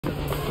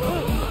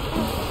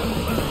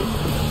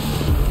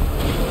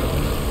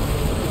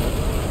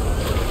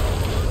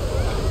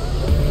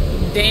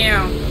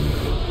Damn.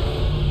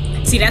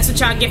 See, that's what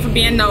y'all get for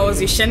being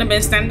nosy. Shouldn't have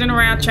been standing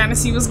around trying to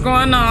see what's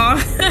going on.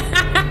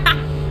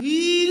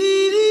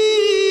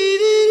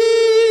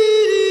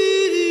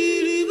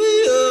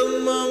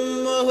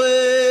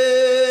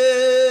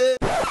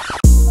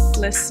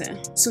 Listen,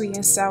 sweet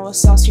and sour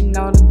sauce, you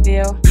know the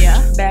deal.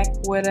 Yeah. Back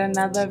with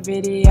another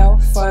video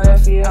for the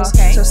feels.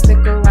 Okay. So stick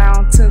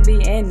around to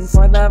the end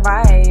for the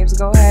vibes.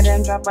 Go ahead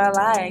and drop a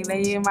like,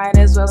 then you might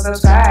as well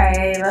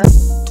subscribe.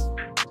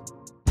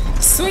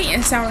 Sweet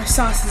and sour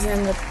sauce is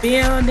in the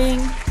building.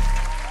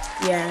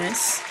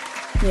 Yes.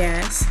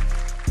 Yes.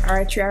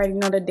 Alright, you already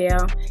know the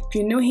deal. If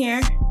you're new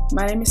here,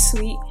 my name is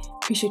Sweet.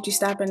 Appreciate you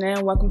stopping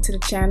in. Welcome to the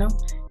channel.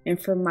 And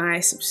for my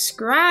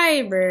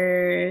subscribers,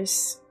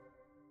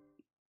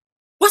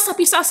 what's up,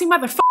 you saucy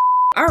motherfucker?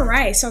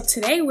 Alright, so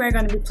today we're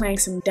going to be playing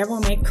some Devil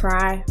May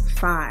Cry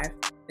 5.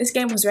 This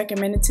game was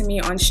recommended to me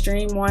on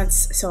stream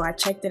once, so I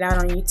checked it out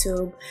on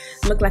YouTube.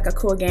 Looked like a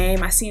cool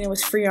game. I seen it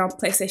was free on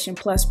PlayStation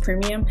Plus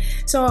Premium,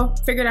 so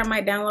figured I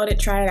might download it,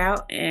 try it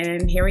out,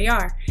 and here we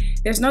are.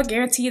 There's no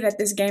guarantee that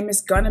this game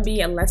is going to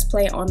be a Let's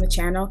Play on the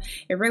channel.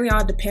 It really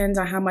all depends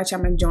on how much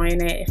I'm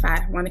enjoying it, if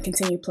I want to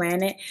continue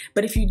playing it.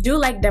 But if you do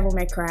like Devil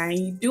May Cry and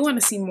you do want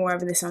to see more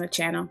of this on the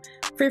channel,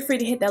 feel free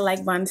to hit that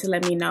like button to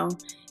let me know.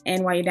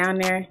 And while you're down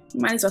there, you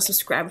might as well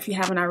subscribe if you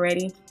haven't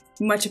already.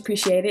 Much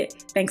appreciated.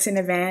 Thanks in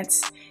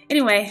advance.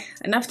 Anyway,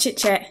 enough chit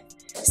chat.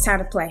 It's time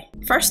to play.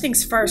 First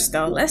things first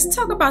though, let's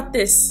talk about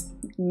this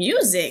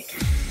music.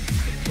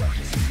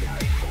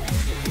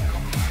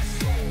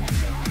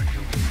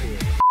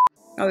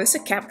 Oh, this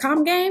is a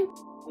Capcom game?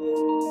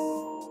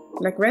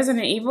 Like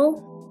Resident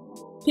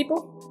Evil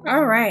people?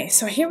 Alright,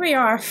 so here we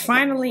are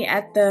finally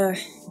at the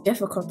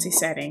difficulty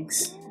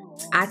settings.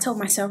 I told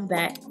myself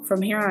that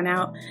from here on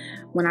out,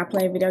 when I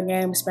play a video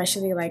game,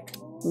 especially like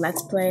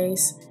Let's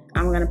Plays,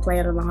 I'm gonna play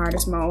it on the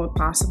hardest mode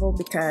possible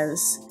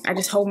because I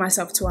just hold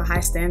myself to a high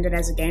standard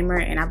as a gamer,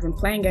 and I've been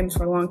playing games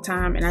for a long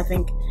time, and I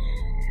think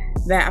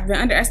that I've been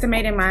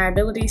underestimating my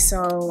abilities,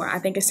 so I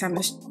think it's time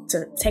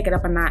to take it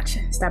up a notch,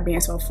 stop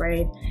being so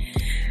afraid,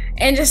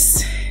 and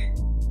just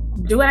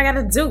do what I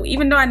gotta do.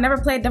 Even though I never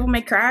played Devil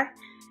May Cry,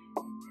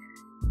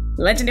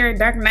 Legendary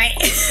Dark Knight.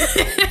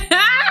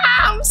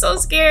 I'm so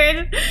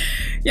scared.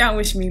 Y'all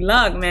wish me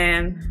luck,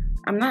 man.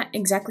 I'm not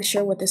exactly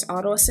sure what this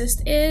auto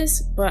assist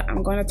is, but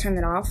I'm going to turn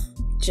it off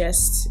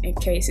just in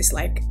case it's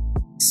like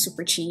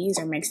super cheese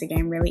or makes the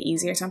game really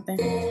easy or something.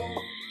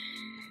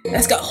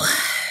 Let's go.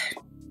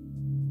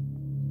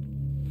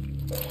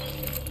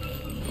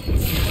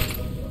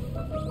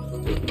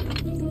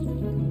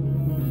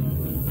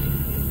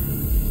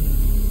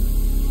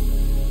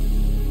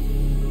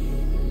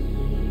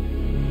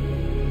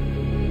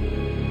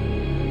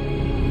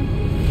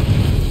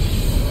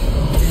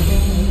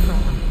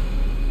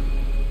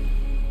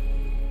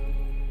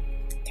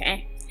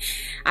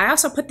 I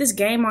also put this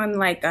game on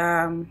like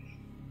good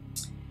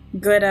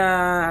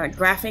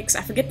graphics.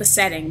 I forget the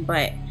setting,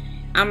 but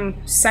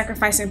I'm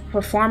sacrificing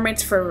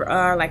performance for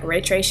like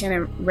ray tracing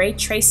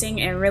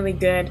and really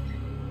good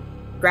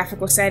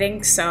graphical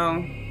settings.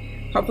 So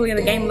hopefully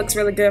the game looks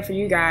really good for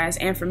you guys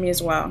and for me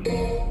as well.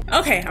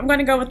 Okay, I'm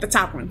gonna go with the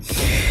top one.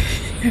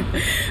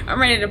 I'm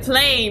ready to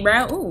play,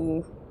 bro.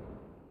 Ooh,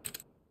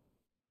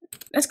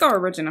 let's go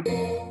original.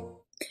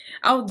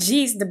 Oh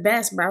geez, the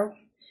best, bro.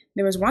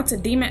 There was once a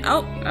demon.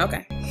 Oh,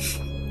 okay.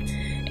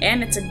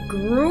 And it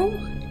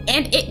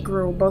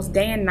grew both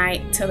day and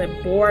night till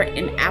it bore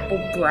an apple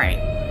bright.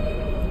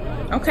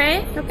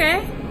 Okay,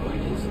 okay.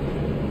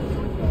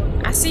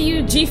 I see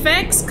you,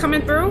 GFX,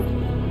 coming through.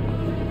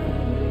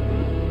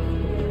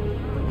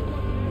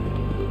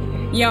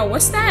 Yo,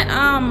 what's that?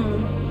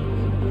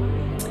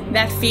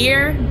 That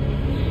fear?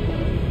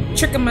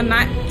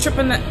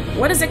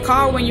 What is it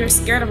called when you're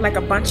scared of like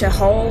a bunch of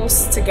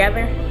holes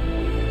together?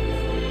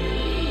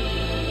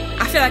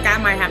 I feel like I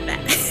might have that.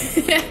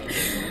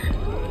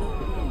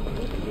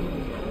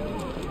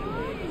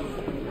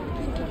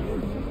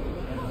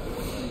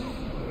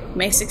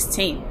 May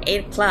 16th,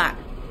 8 o'clock.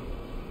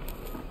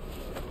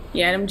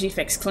 Yeah, them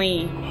GFX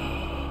clean.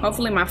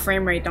 Hopefully my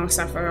frame rate don't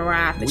suffer or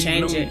I have to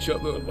change it. We've known each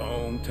other a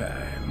long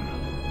time.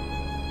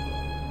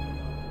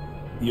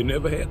 You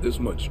never had this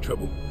much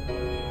trouble.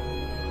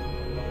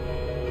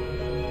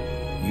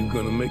 You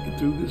gonna make it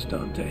through this,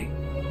 Dante?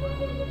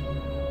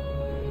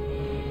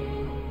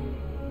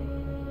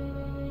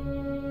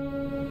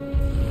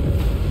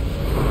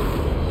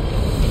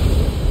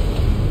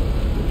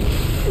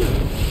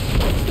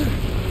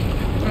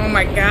 Oh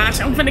my gosh,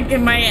 I'm gonna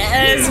get my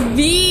ass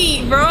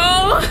beat,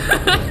 bro.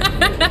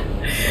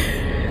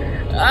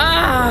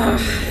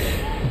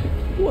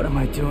 What am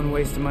I doing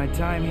wasting my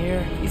time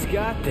here? He's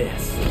got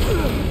this.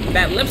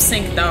 That lip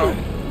sync though.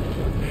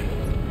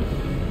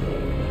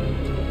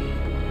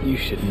 You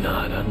should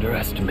not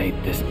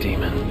underestimate this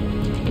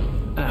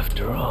demon.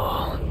 After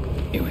all,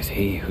 it was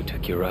he who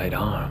took your right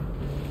arm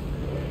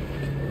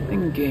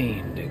and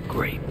gained a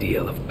great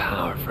deal of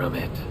power from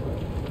it.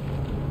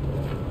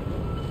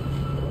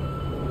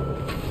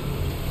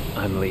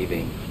 I'm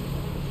leaving.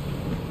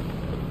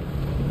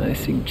 I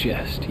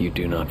suggest you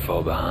do not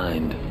fall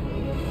behind.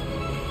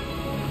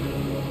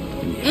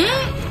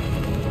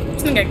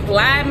 This nigga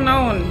gliding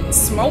on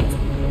smoke.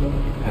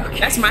 Okay.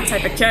 That's my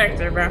type of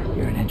character, bro.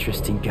 You're an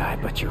interesting guy,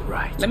 but you're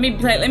right. Let me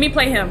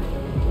play him.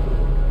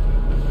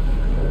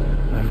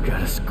 I've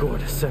got a score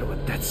to settle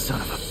with that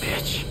son of a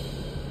bitch.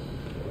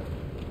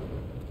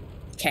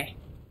 Okay.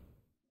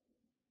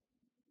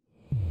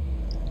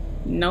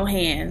 No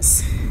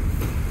hands.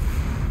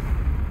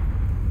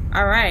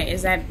 Alright,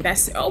 is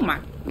that's oh my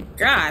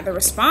god, the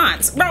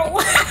response. Bro,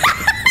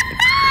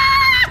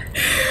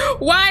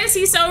 why is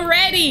he so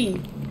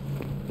ready?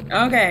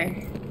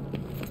 Okay.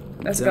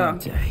 Let's go.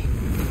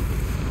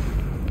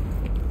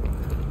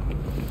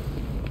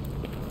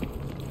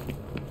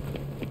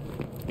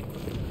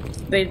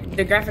 The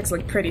graphics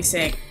look pretty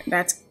sick.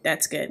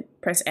 That's good.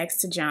 Press X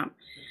to jump.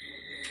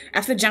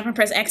 After jumping,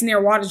 press X near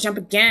a wall to jump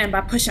again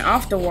by pushing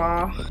off the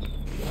wall.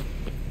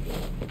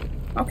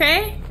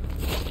 Okay.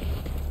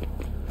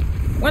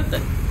 What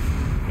the?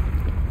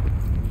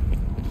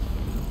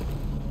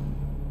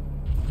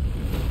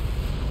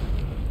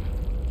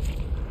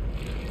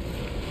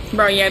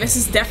 Bro, yeah, this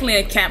is definitely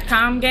a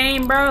Capcom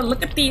game, bro.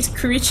 Look at these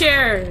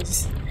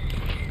creatures.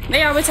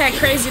 They always had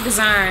crazy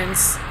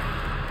designs.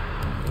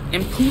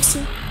 And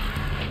Pusa.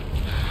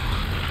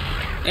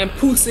 And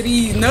Pusa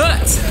these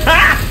nuts.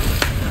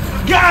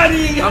 Got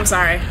him! I'm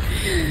sorry.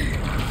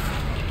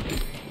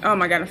 Oh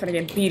my god, I'm finna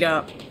get beat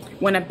up.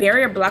 When a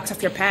barrier blocks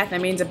off your path,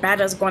 that means a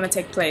battle is going to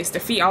take place.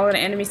 Defeat all of the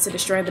enemies to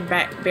destroy the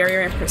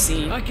barrier and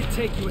proceed. I can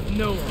take you with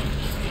no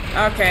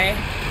arms. Okay.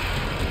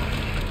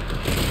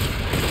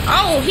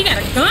 Oh, he got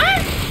a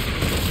gun?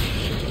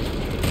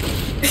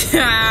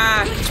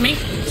 Shmink,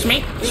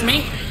 shmink,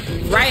 shmink.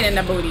 Right in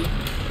the booty.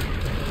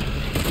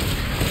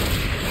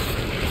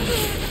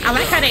 I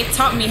like how they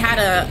taught me how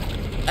to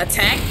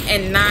attack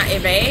and not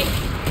evade.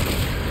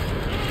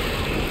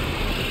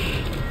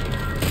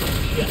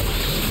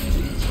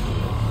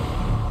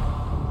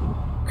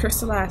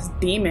 Crystallized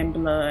demon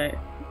blood.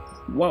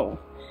 Whoa.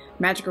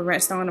 Magical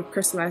redstone of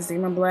crystallized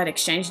demon blood.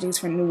 Exchange these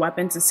for new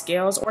weapons and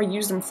skills or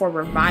use them for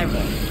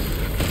revival.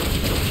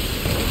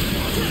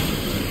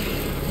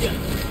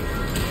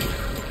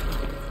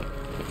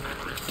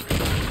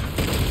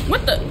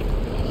 What the?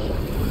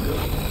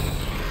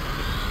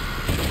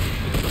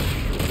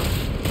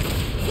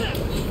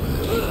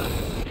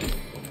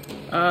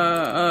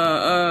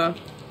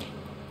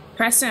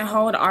 Press and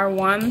hold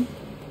R1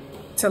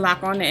 to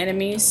lock on the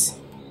enemies.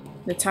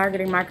 The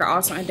targeting marker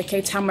also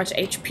indicates how much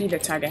HP the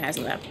target has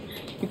left.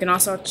 You can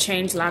also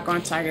change lock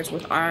on targets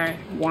with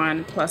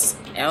R1 plus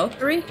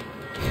L3.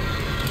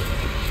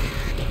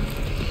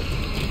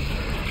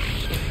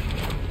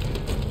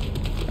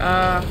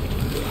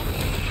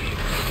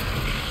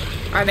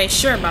 Are they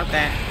sure about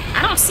that?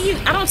 I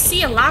don't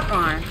see a lock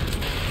on.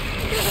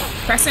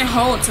 Press and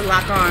hold to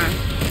lock on.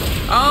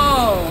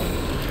 Oh.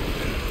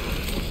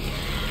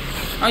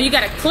 Oh, you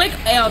gotta click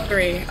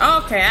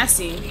L3. Okay, I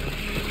see.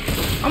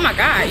 Oh my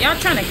god, y'all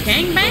trying to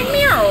gangbang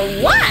me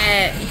or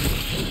what?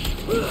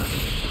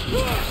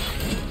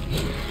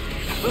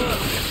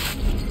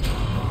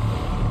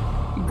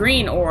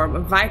 Green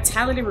orb,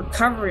 vitality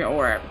recovery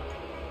orb.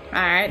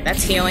 Alright,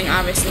 that's healing,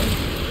 obviously.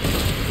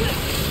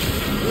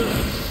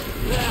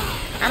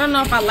 I don't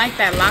know if I like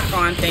that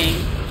lock-on thing.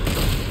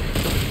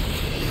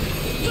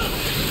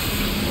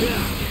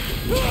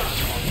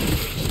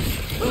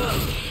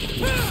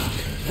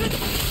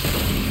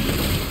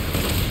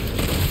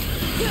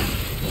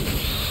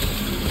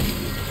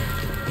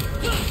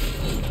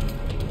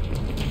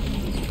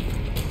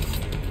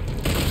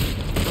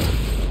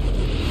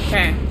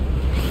 Okay.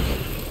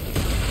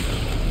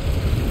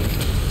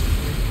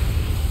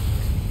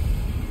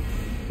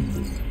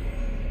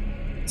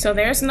 So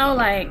there's no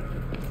like...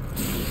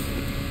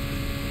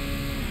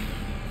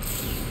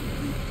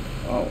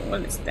 Oh,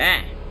 what is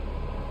that?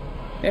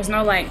 There's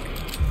no like...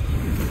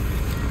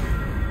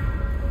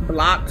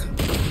 block.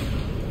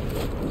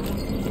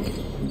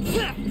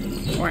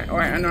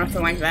 Or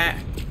nothing like that.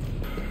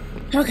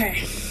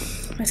 Okay.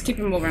 Let's keep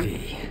it moving.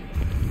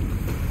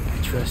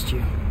 I trust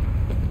you.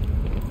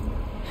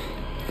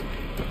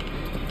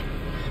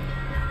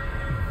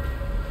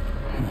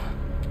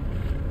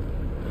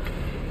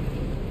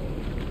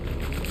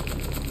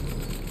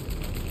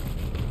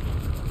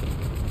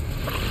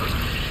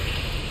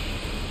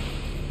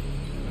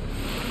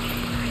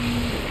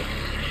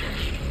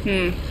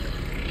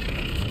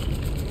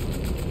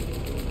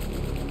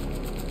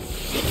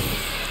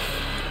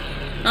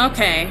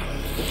 Okay.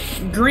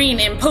 Green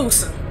and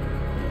Pusa.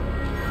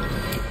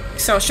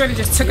 So Shorty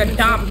just took a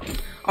dump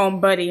on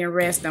Buddy and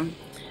rest him.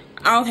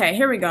 Okay,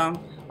 here we go.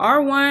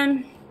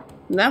 R1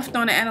 left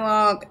on the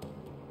analog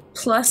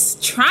plus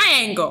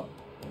triangle.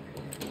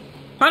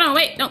 Hold on,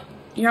 wait, no.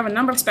 You have a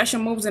number of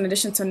special moves in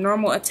addition to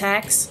normal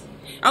attacks.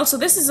 Oh, so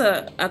this is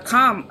like a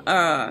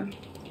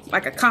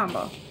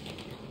combo.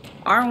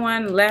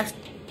 R1 left,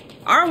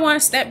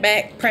 R1 step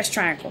back, press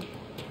triangle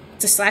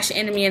to slash an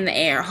enemy in the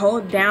air.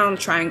 Hold down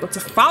triangle to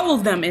follow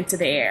them into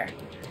the air.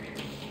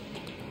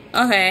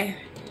 Okay.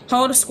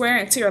 Hold a square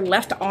until your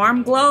left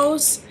arm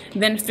glows,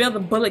 then fill the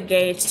bullet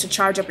gauge to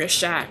charge up your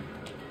shot.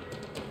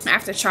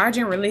 After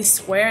charging, release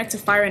square to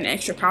fire an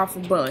extra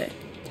powerful bullet.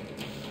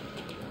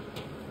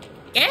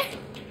 Yeah?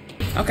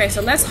 Okay,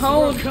 so let's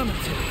hold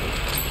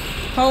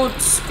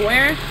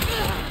square.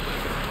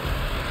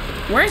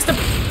 Where's the...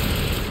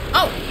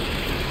 Oh!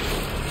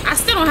 I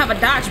still don't have a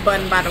dodge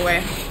button, by the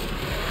way.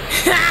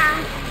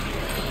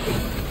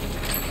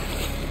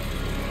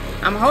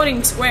 I'm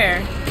holding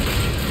square.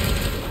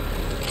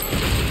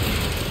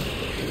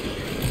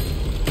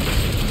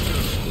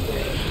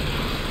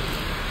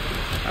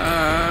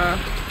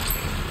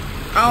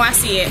 Oh, I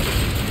see it.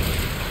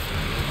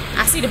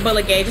 I see the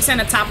bullet gauge. It's in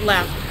the top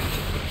left.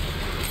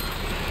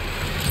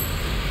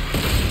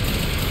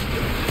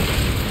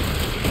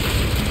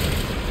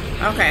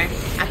 Okay,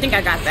 I think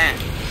I got that.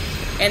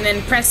 And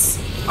then press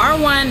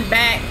R1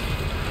 back.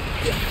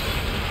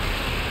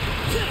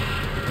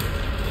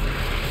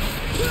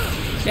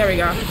 There we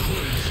go.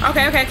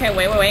 Okay,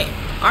 wait.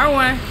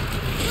 R1.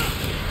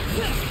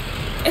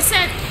 It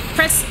said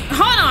press,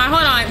 hold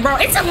on, bro.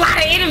 It's a lot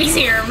of enemies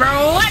here,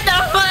 bro. What the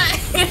fuck?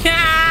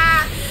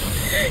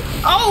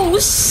 Oh,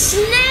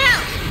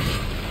 snap.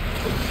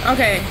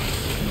 Okay.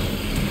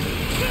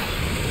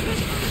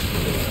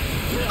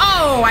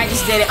 Oh, I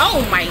just did it.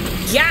 Oh my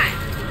god.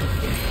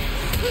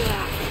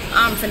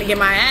 I'm finna get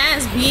my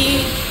ass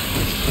beat.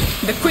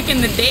 The quick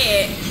and the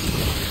dead.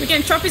 We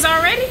getting trophies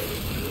already?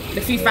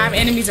 Defeat 5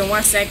 enemies in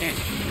 1 second.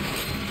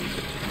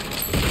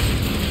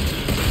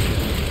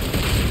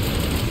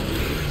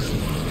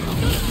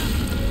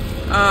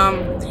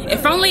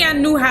 If only I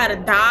knew how to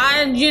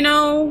dodge, you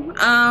know.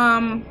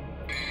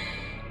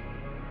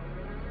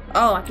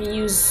 Oh, I can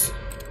use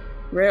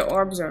red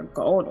orbs or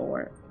gold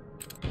orb.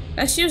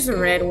 Let's use the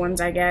red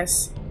ones, I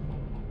guess.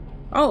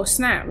 Oh,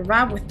 snap.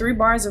 Revive with 3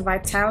 bars of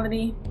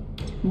vitality.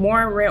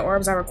 More red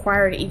orbs are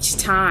required each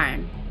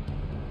time.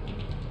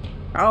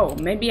 Oh,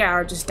 maybe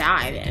I'll just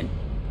die then.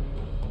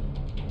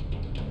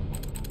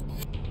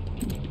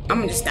 I'm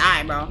gonna just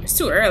die, bro. It's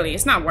too early.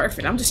 It's not worth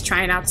it. I'm just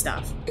trying out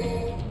stuff.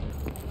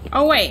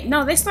 Oh, wait.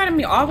 No, they started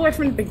me all the way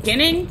from the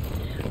beginning?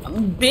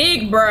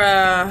 Big,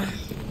 bruh.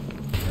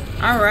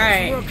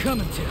 Alright.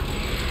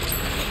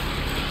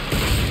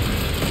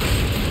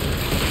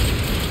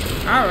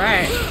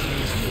 Alright.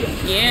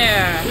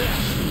 Yeah.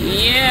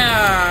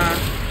 Yeah.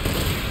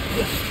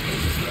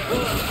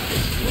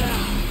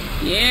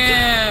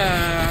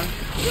 Yeah.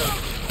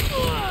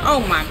 Oh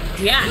my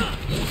god.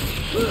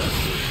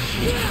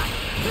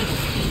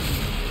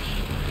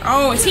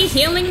 Oh, is he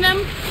healing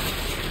them?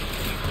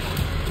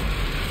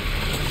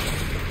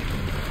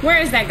 Where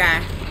is that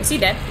guy? Is he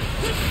dead?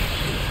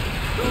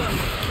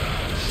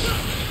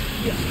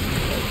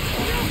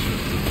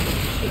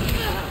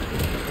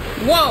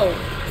 Whoa.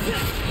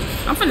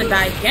 I'm finna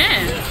die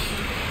again.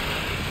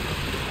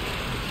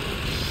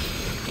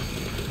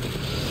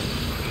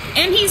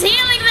 And he's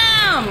healing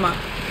them!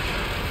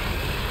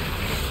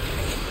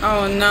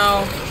 Oh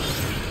no.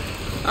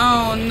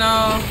 Oh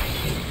no.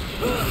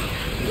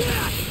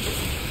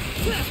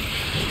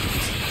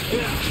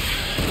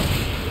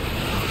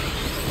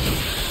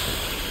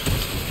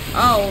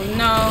 Oh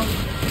no.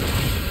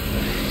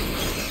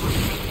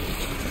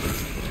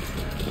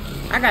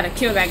 I gotta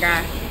kill that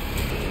guy.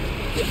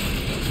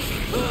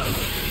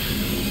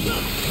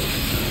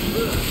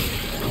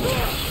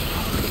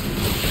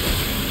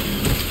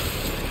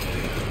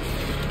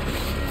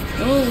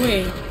 Oh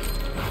wait.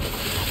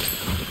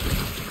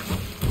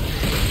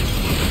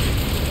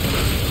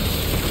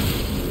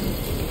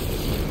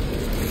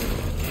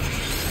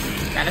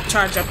 Gotta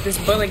charge up this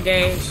bullet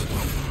gauge.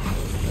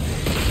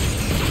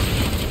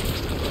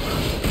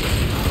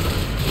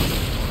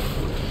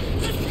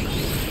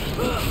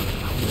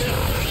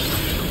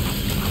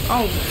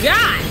 Oh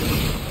god!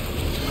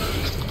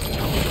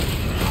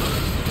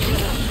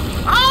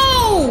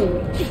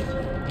 Oh!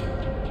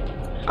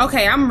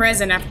 Okay, I'm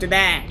resin after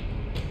that.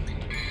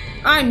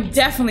 I'm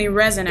definitely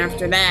resin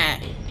after that.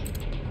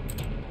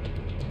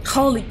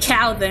 Holy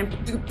cow, then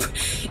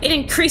it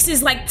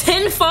increases like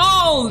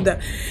tenfold.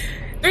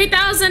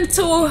 3,000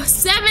 to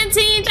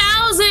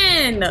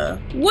 17,000.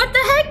 What the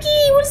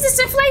hecky? What is this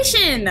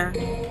inflation?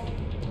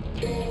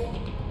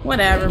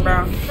 Whatever,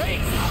 bro.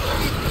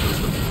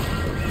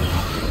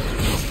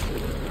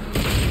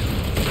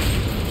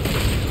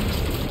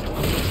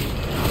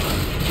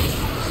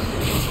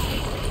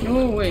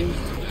 No way.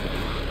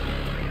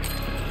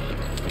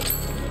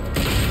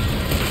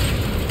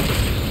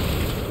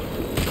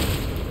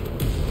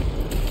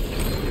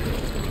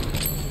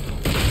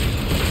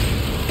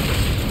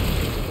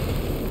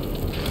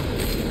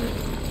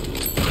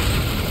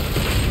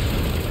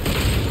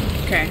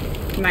 Okay,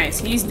 nice.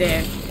 He's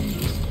dead.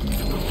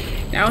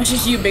 Now it's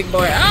just you, big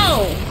boy.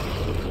 Oh!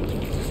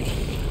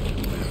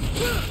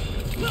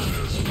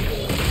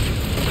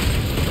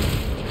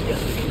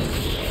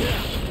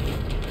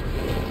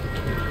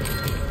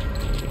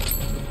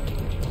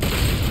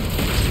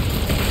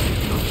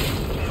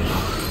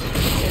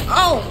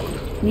 Oh!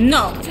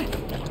 No!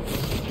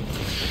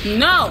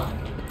 No!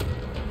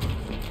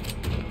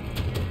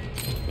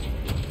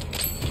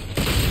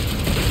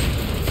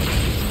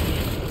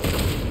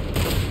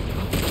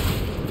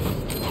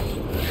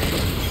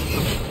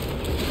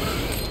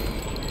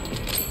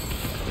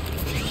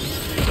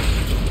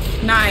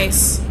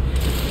 face.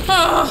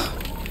 Oh,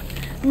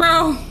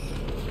 bro.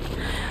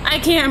 I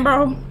can't,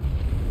 bro.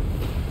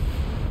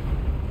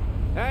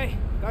 Hey,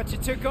 thought you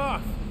took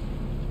off.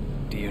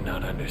 Do you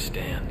not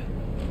understand?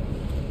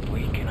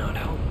 We cannot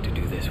hope to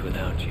do this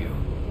without you.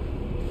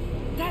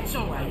 That's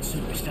all right,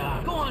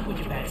 superstar. Go on with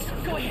your bad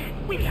stuff. Go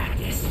ahead. We got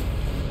this.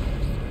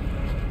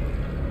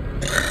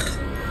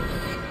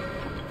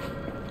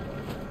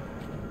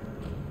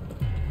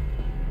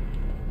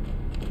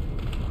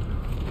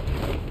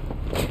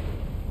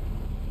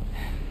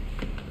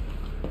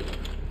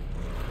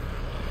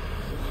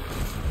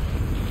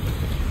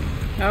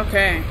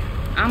 Okay,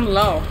 I'm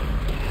low.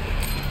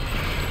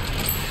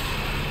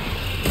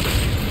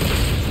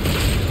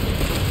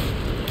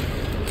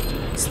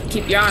 Just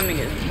keep y'all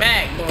niggas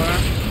back, boy.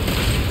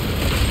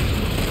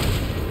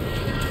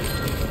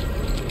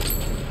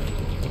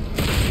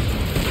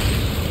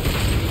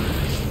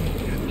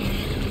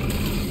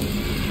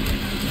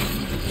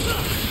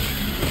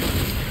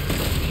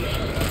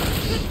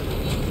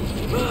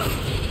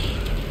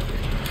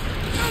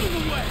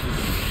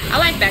 I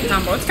like that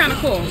combo. It's kind of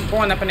cool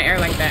going up in the air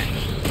like that.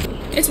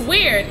 It's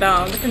weird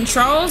though. The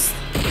controls.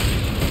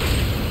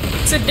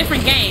 It's a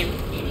different game,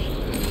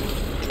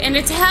 and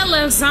it's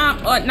hella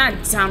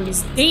not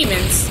zombies,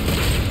 demons.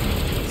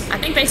 I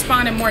think they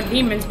spawned in more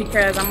demons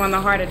because I'm on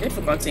the harder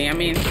difficulty. I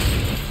mean,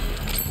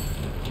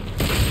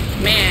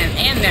 man,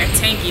 and they're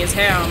tanky as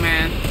hell,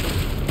 man.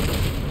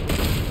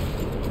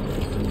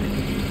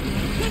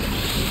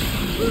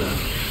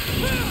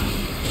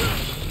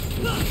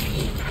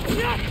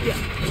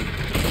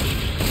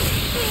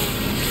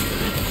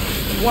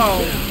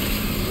 Whoa.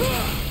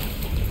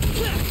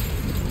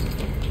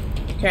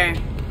 Okay.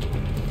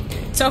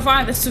 So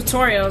far, this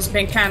tutorial's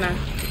been kind of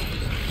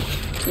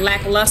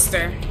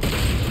lackluster.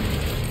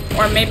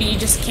 Or maybe you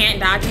just can't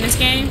dodge in this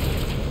game.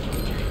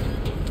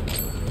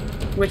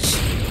 Which...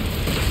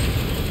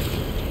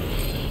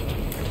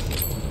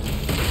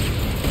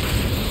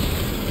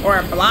 or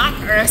a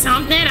block or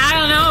something? I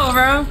don't know,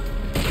 bro.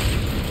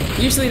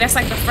 Usually that's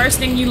like the first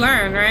thing you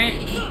learn, right?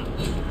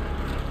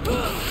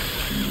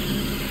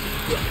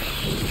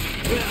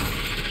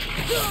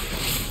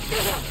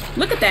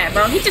 Look at that,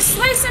 bro. He just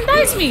sliced and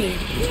diced me.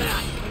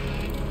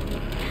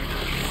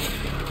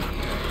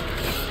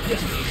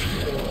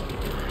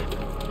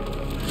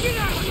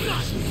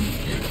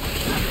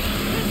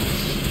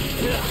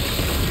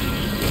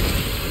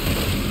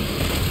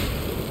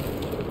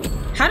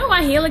 How do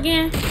I heal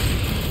again?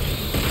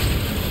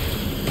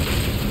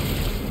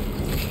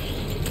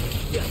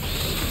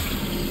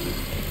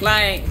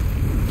 Like,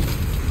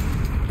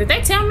 did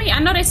they tell me? I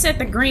know they said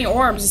the green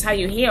orbs is how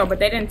you heal, but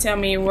they didn't tell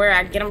me where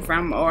I get them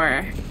from,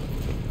 or...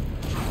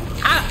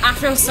 I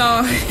feel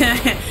so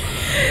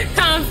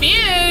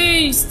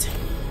confused.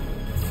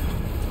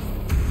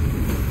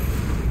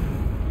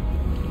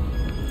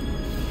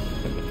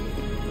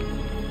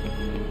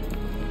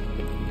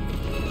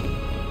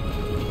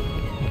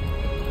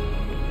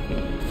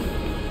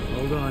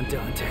 Hold on,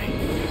 Dante.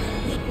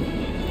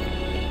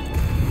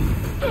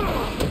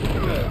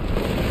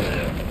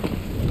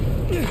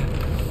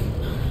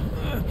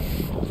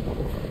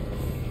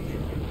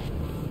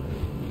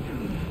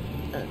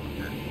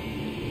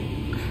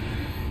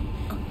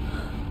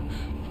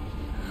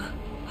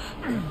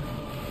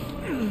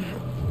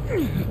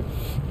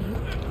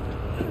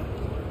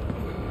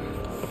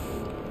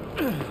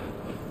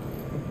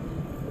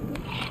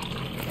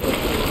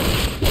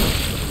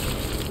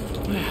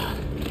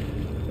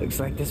 Looks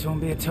like this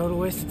won't be a total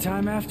waste of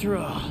time after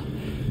all.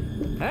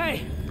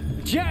 Hey,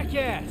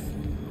 jackass!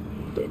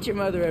 Did your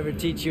mother ever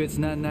teach you it's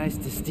not nice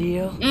to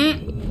steal?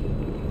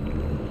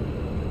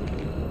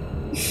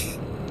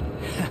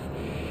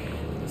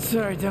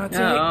 Sorry, Dante.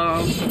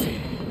 Uh-oh.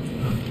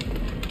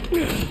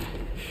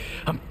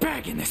 I'm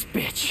bagging this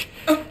bitch.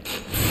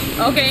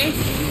 Okay.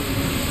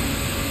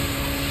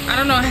 I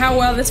don't know how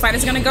well this fight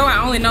is gonna go.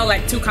 I only know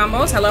like 2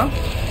 combos. Hello?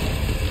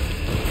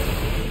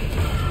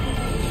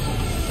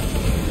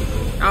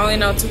 I only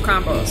know 2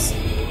 combos.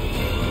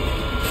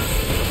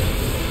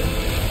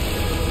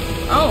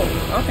 Oh,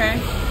 okay.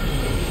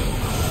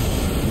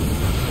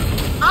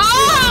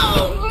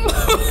 Oh!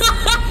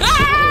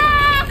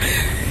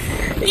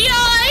 Yo,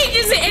 he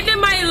just ended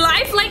my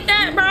life like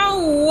that, bro.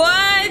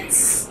 What?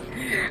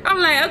 I'm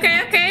like,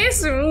 okay,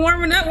 it's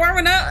warming up.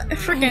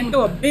 Freaking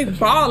threw a big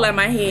ball at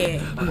my head.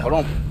 Hold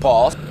on,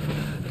 pause.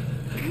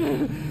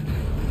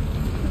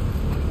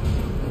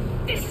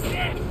 This is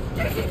it.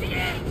 This is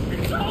it.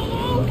 It's all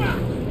over.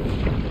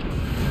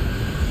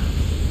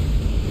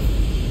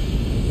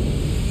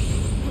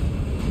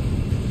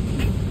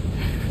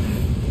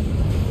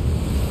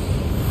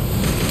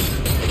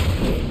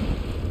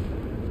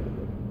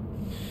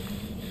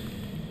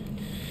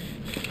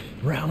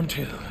 Round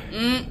 2.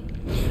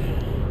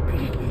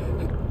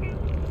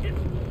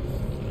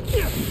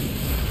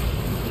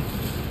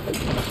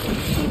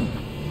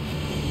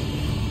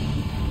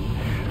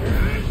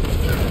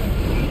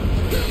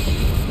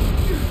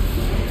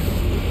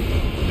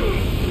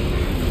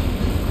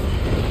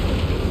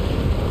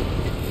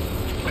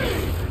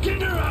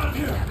 Get her out of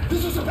here!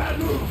 This is a bad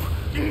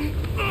move!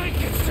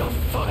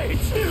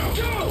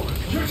 Go!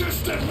 You're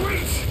just dead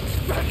weight!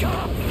 Back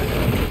up!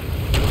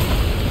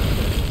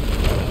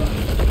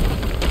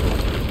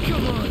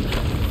 Come on!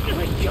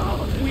 Let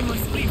go! We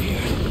must leave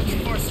here. You're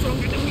far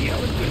stronger than we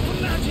ever could have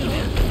imagined.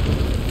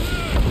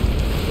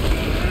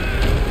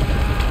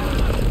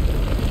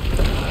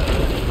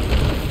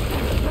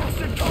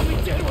 Bastard called me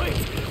dead weight,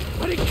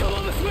 but he come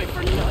all this way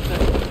for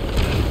nothing.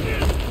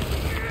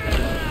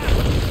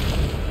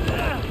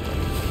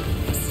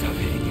 Stop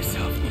hitting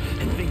yourself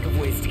and think of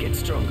ways to get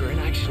stronger and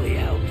actually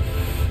help.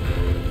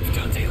 If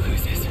Dante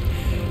loses,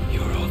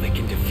 you're all that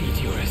can defeat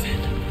Urizen.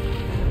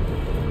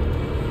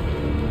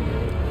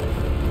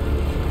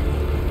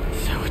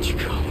 Is that what you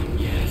call him?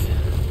 Yes.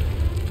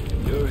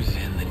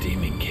 Urizen, the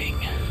Demon King.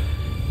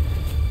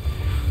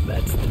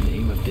 That's the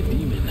name of the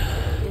demon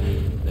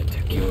that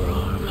took your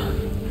arm.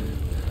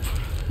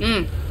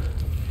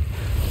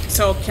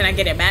 So can I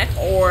get it back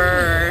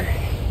or?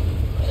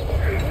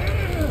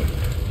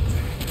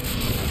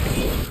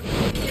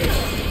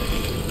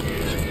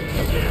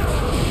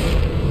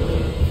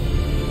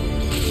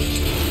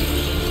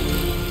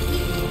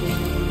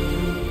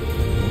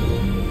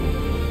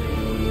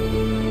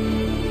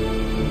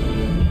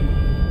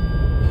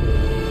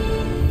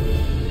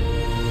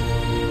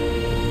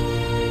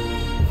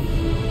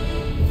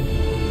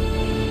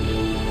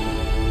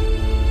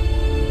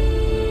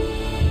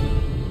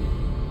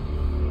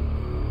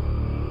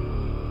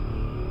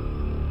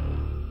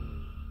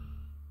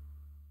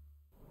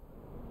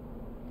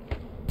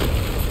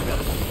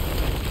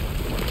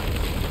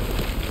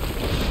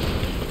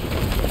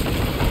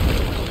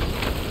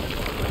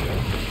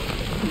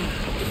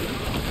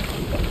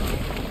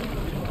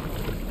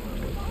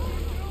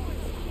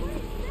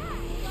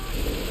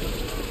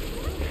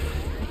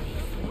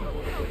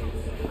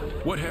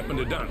 What happened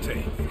to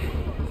Dante?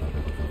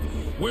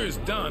 Where's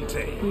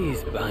Dante?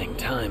 He's buying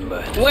time,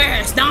 but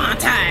Where's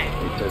Dante?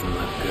 it doesn't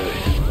look good.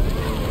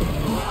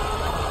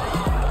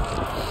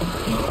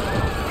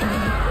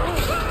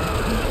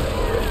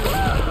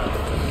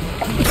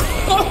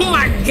 Oh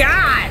my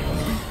god!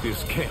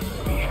 This can't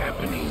be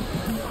happening.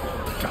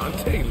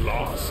 Dante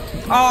lost.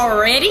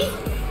 Already?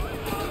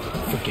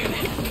 Forget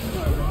it.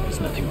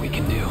 There's nothing we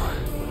can do.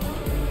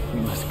 We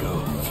must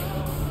go.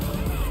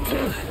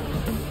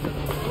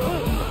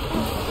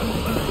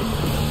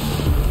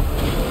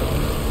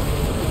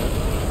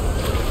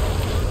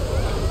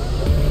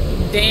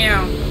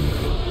 Damn.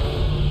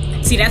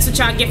 See, that's what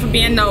y'all get for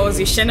being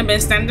nosy. Shouldn't have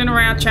been standing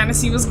around trying to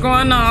see what's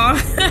going on.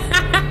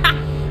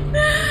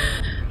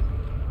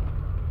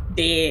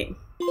 Dead.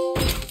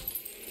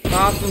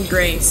 Fall from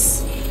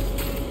grace.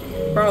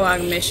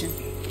 Prologue mission.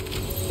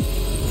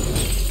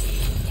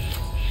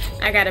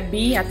 I got a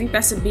B. I think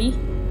that's a B.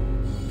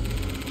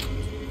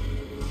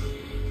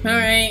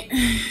 Alright.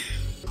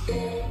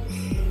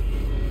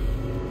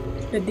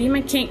 The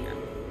Demon King.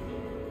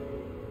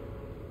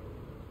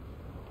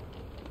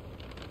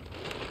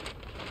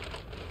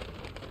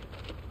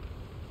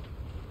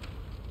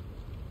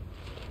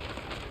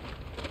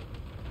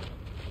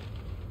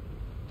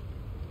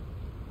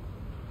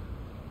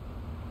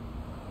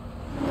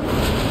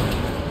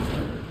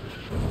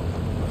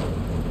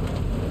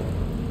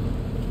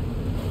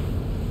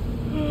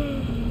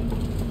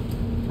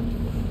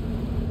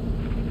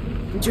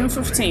 June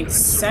 15th,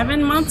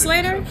 7 months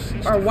later?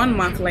 Or 1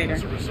 month later?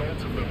 As a result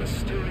of the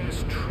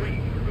mysterious tree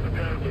that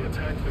apparently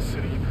attacked the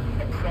city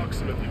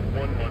approximately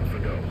 1 month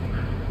ago.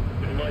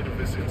 In light of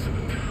this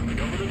incident, the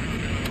government...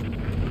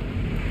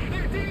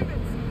 They're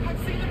demons! I've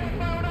seen them with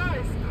my own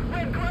eyes!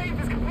 Red Grave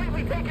is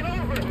completely taken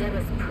over! Let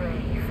us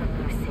pray for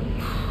mercy.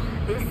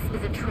 This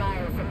is a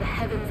trial from the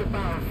heavens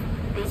above.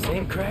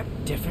 Same crap,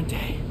 different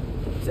day.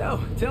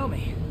 So, tell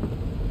me.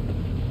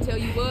 Tell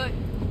you what,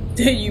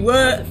 Tell you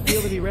what? How's it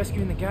feel to be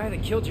rescuing the guy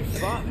that killed your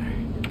father?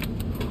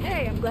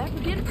 hey, I'm glad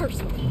we're getting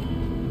personal.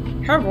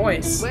 Her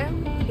voice. Well,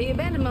 he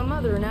abandoned my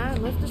mother and I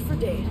and left us for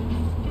dead.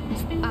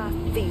 I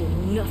feel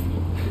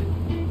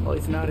nothing. Well,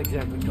 he's not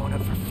exactly going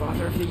up for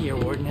Father of the Year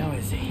award now,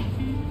 is he?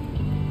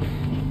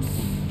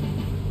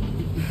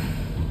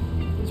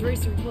 His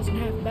research wasn't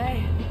half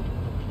bad.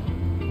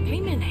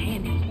 Came in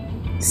handy.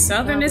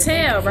 Southern as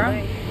hell, bro.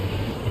 They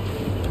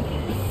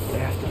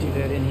have to do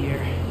that in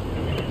here.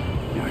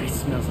 It already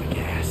smells like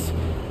ass.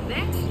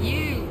 That's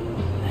you.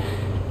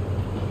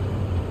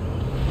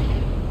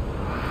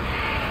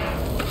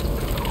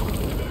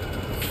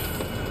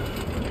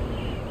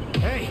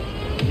 Hey,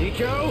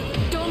 Nico!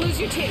 Don't lose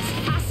your tits.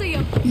 I see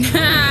him.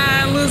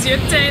 Lose your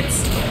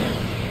tits.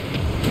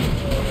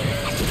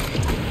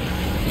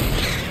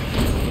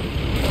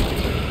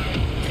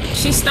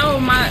 She stole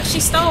my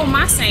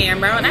sand,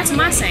 bro. That's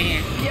my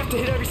sand. You have to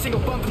hit every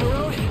single bump in the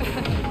road?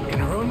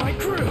 Gonna ruin my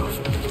groove.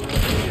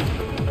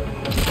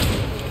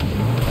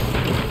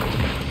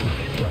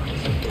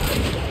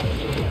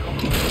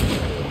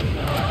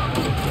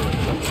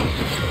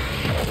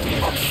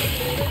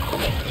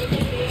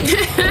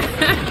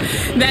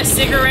 That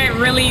cigarette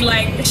really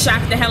like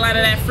shocked the hell out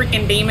of that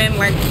freaking demon.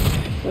 Like,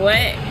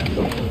 what?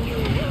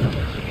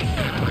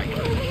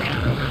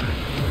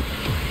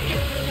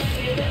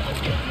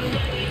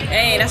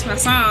 Hey, that's my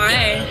song,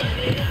 hey.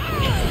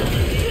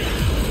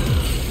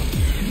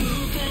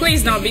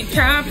 Please don't be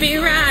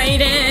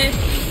copyrighted.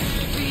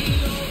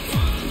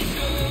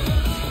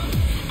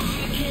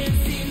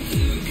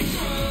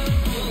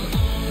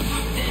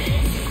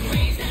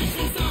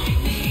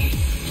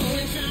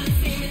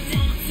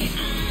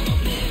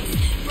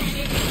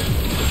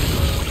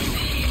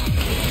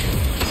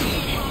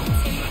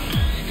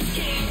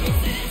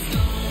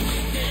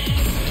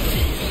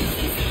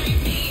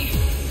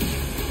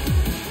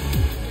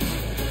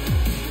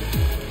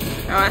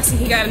 Oh, I see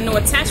he got a new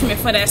attachment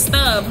for that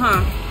stub,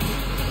 huh?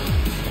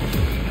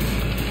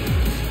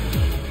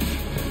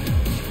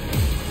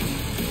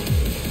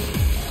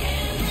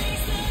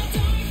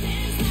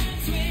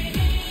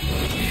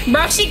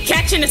 Bro, she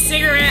catching a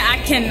cigarette? I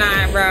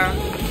cannot, bro.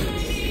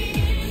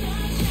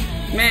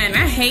 Man,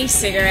 I hate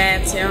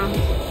cigarettes, yo.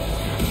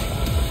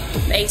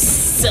 They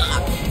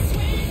suck.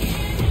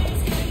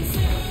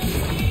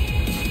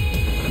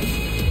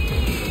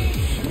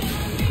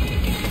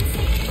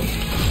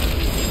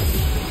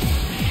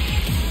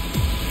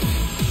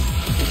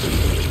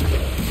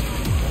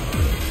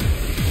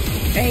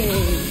 Hey.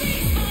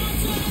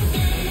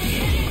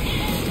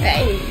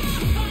 Hey.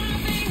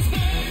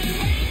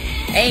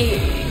 Hey.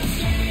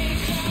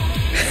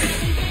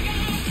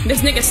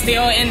 This nigga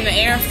still in the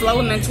air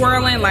floating and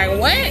twirling like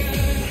what?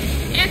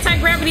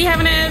 Anti-gravity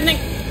having that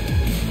nigga.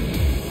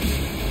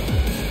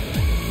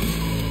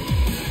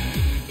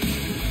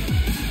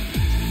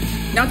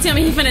 Don't tell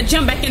me he finna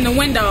jump back in the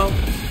window.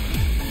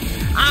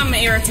 I'm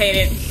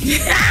irritated.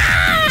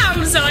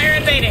 I'm so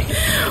irritated.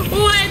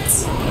 What?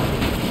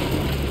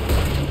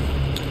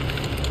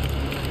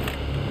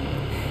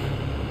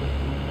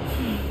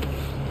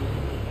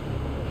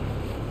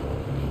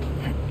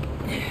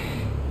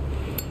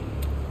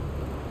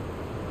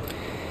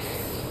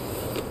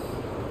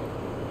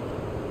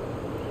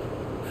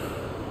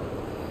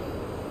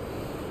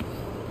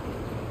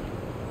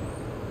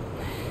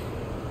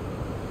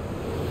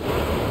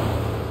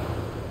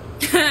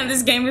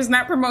 This game does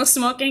not promote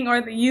smoking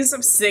or the use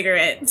of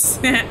cigarettes.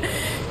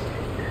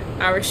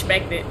 I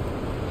respect it.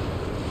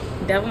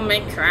 Devil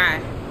May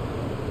Cry.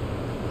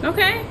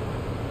 Okay.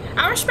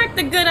 I respect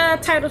the good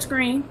title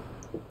screen.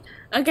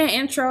 Again,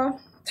 intro,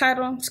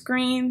 title,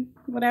 screen,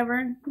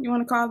 whatever you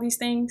want to call these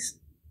things.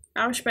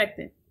 I respect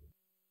it.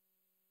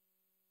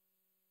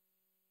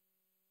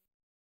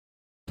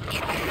 Hold the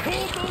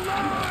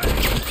line!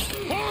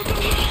 Hold the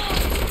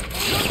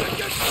line! Nothing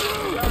gets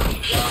through!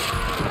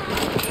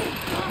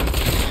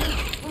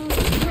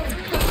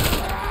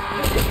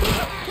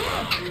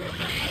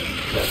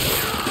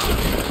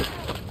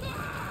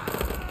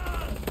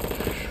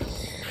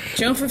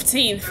 June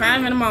 15th,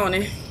 5 in the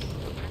morning.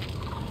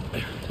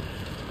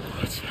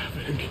 What's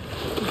happening?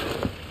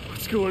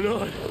 What's going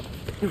on?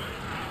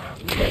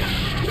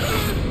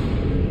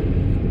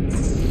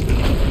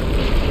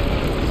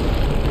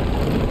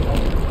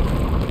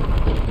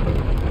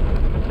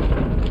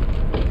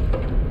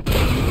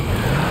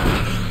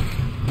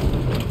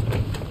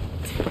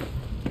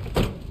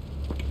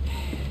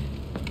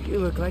 You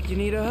look like you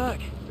need a hug,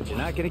 but you're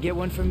not gonna get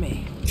one from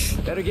me.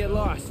 Better get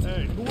lost.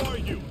 Hey, who are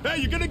you? Hey,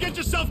 you're gonna get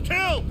yourself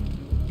killed!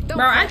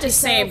 Bro, I just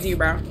saved you,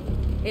 bro.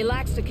 He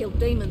likes to kill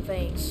demon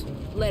things.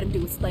 Let him do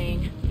his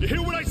thing. You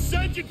hear what I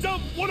said, you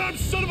dumb one-armed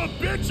son of a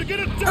bitch? You're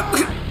gonna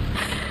die!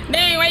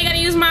 Dang, why you gotta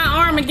use my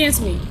arm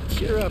against me?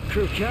 Cheer up,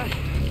 crew cut.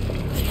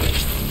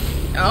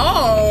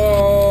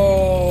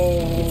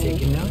 Oh. You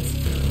taking notes?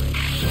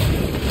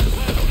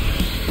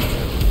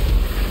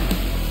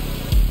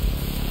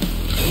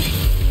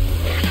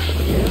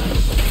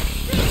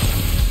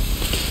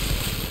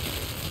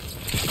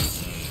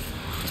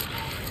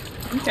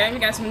 Okay, we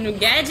got some new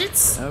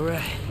gadgets. All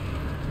right.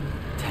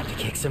 Time to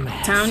kick some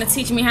ass. Time to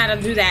teach me how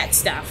to do that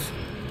stuff.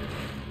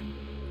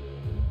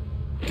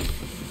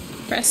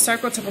 Press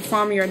circle to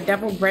perform your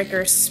Devil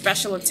Breaker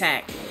special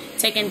attack.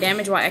 Taking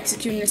damage while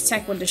executing this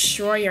attack will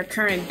destroy your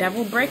current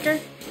Devil Breaker.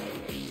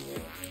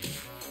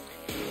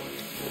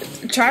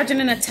 Charging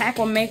an attack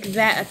will make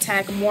that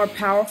attack more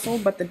powerful,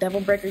 but the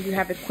Devil Breaker you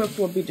have equipped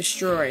will be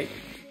destroyed.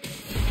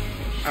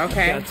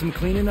 Okay. Got some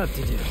cleaning up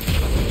to do.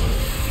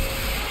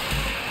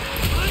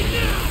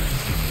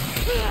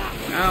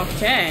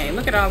 Okay,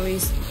 look at all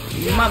these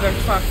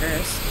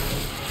motherfuckers.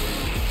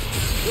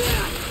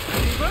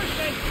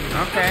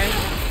 Okay.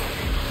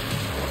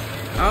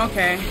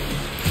 Okay.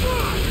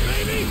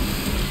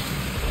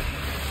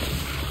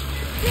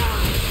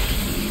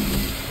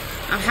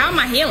 How am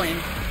I healing?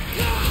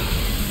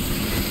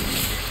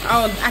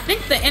 Oh, I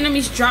think the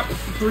enemies drop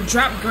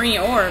green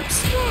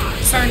orbs.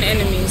 Certain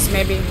enemies,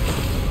 maybe.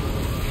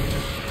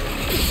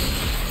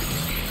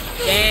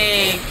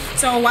 Dang.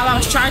 So while I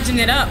was charging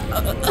it up...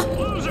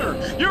 Loser!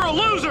 You're a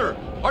loser!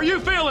 Are you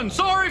feeling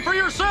sorry for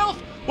yourself?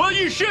 Well,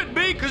 you should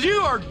be, because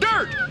you are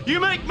dirt! You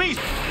make me...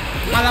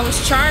 While I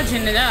was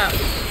charging it up,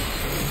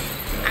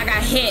 I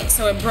got hit,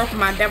 so it broke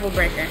my Devil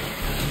Breaker.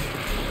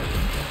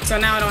 So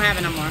now I don't have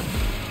it no more.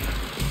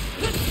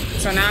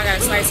 So now I gotta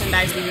slice and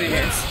dice these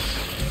niggas.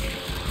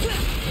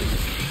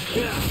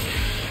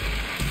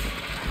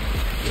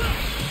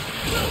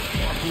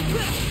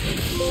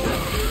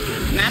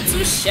 Not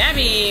too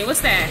shabby.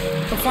 What's that?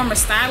 Performer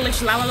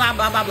stylish, la la la,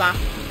 blah blah blah.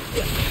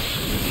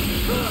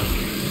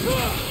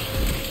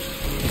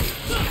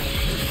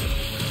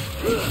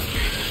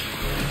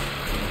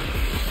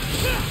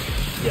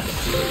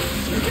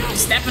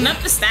 Stepping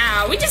up the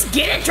style. We just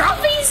getting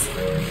trophies?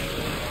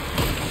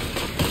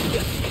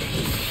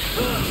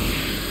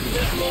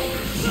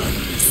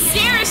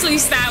 Seriously,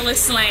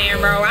 stylist slaying,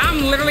 bro.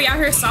 I'm literally out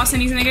here saucing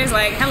these niggas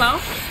like, hello.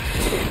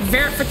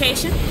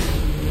 Verification.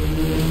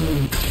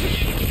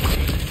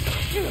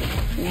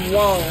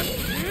 Whoa.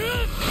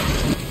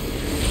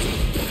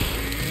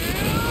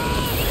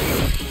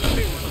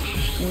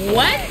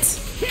 What?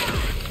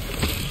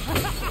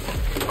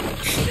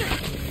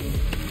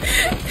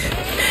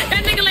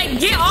 That nigga like,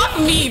 get off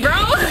of me, bro.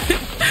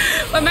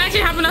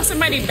 Imagine having on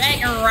somebody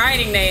back and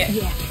riding that.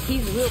 Yeah,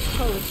 he's a real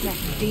pro at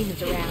smacking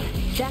demons around.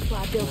 That's why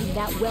I built him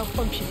that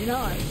well-functioning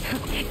arm.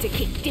 To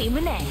kick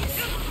demon ass.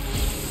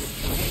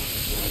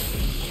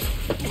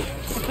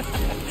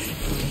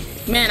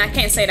 Man, I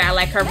can't say that I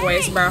like her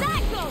voice, bro.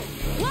 Psycho!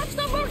 Watch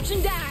the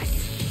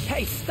merchandise!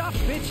 Hey, stop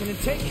bitching and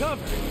take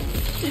cover.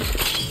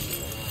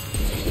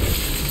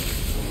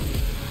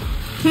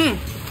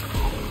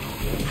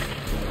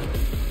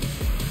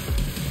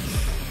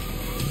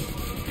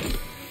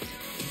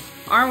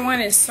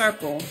 R1 is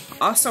circle.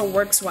 Also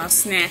works while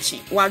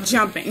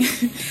jumping.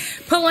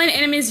 Pull in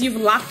enemies you've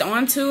locked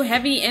onto.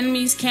 Heavy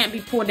enemies can't be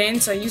pulled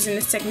in, so using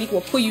this technique will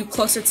pull you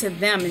closer to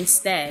them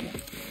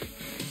instead.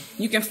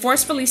 You can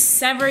forcefully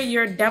sever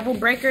your devil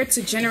breaker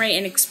to generate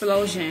an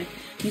explosion.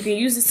 You can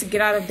use this to get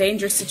out of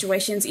dangerous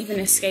situations, even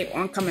escape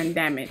oncoming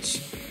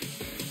damage.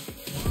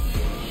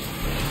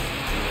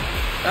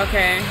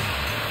 Okay.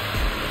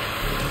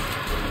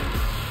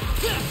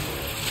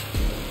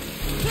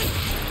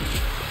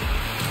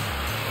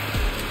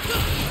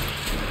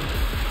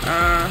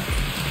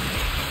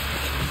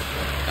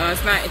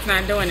 It's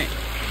not doing it.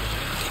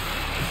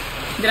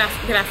 Did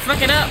I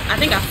fuck it up? I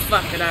think I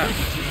fucked it up.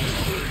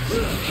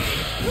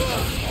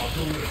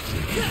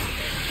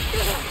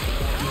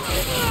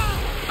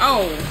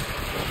 Oh.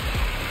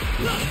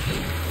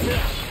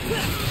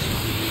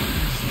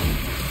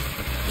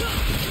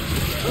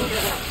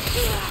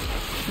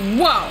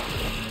 Whoa.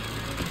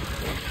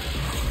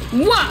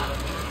 Whoa.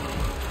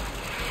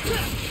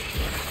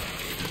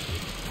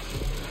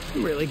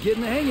 I'm really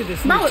getting the hang of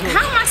this. Bro,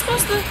 how am I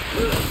supposed to?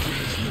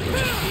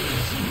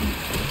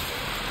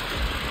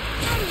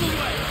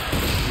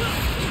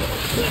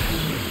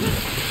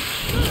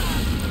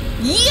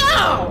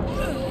 Yo!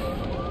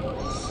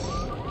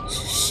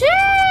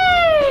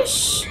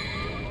 Sheesh!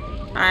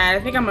 Alright, I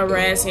think I'm a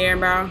res here,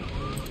 bro.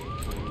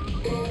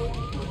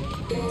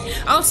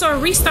 Oh, so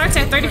it restarts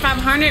at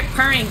 3,500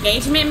 per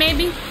engagement,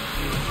 maybe?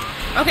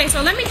 Okay,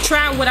 so let me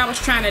try what I was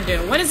trying to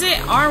do. What is it?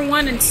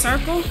 R1 and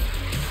circle?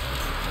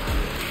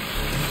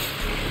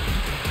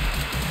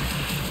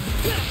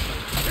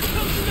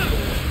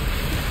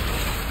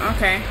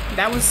 Okay,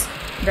 that was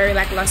very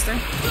lackluster.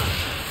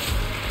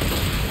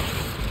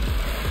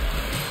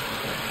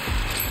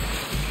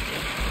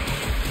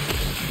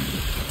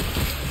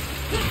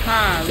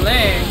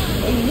 Leg.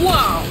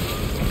 Whoa!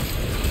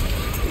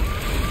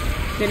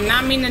 Did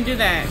not mean to do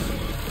that.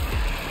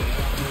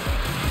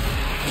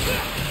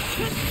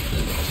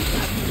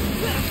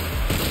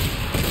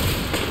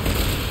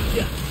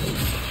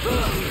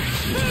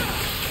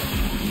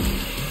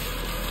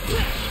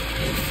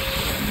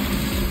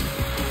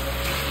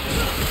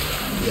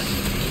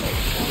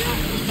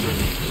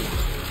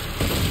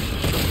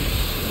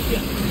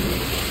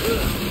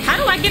 How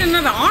do I get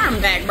another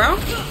arm back, bro?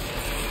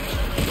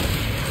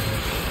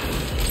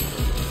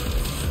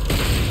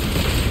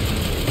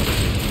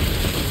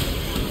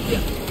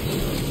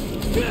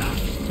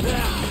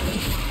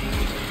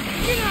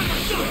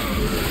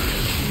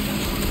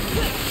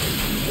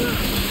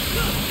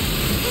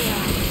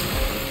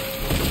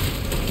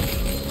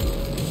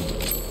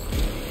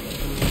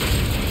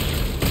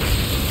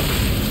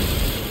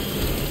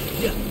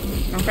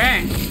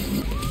 Okay.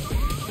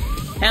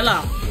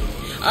 Hello.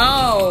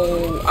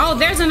 Oh,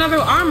 there's another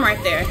arm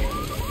right there.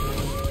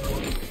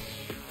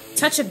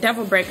 Touch a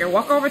devil breaker.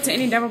 Walk over to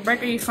any devil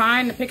breaker you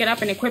find to pick it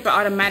up and equip it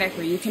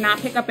automatically. You cannot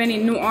pick up any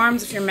new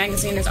arms if your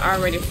magazine is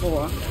already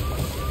full.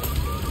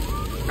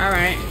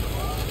 Alright.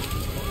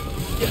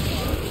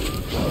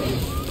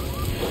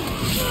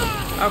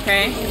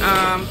 Okay,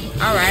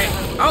 alright.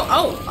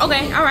 Oh,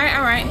 okay,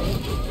 alright.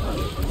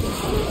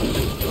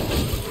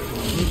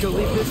 Need to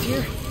leave this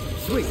here?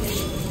 Sweet.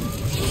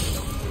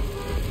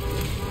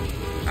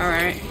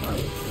 Alright.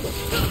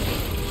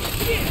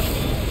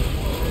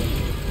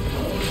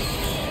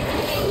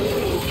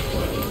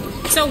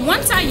 So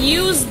once I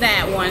use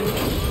that one,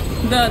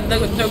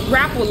 the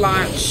grapple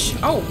launch.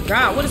 Oh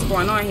god, what is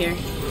going on here?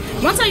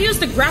 Once I use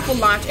the grapple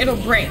launch, it'll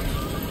break.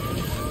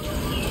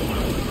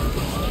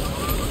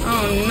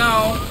 Oh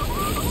no.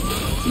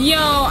 Yo,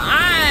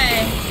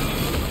 I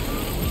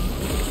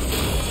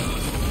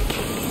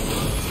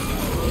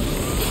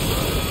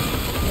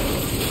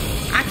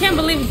can't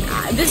believe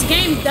this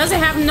game doesn't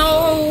have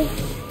no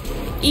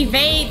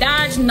evade,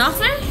 dodge,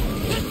 nothing?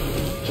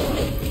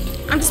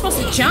 I'm just supposed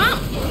to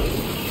jump?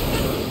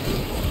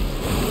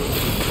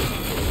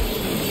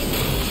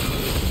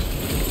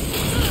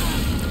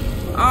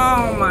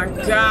 Oh my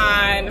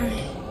god.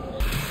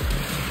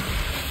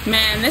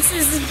 Man, this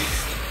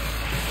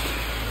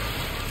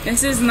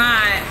is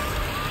not,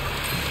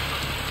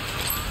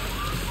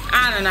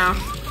 I don't know.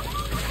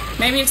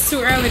 Maybe it's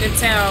too early to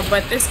tell,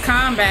 but this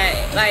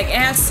combat, like, it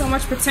has so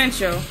much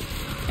potential.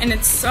 And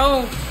it's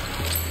so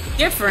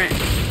different.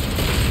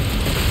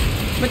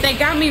 But they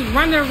got me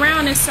running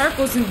around in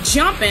circles and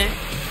jumping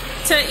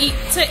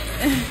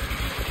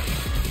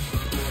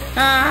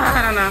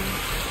I don't know.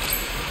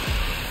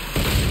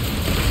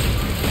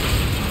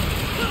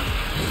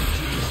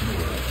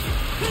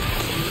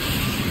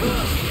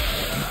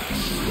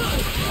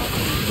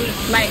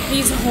 Like,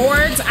 these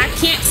hordes, I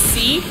can't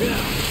see.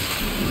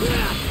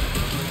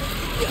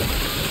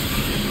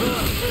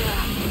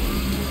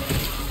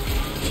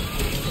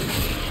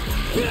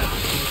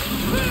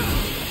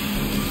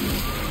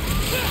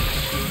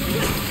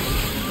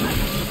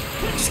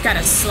 Just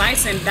gotta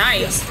slice and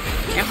dice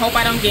and hope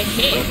I don't get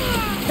hit,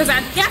 because I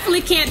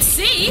definitely can't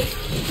see.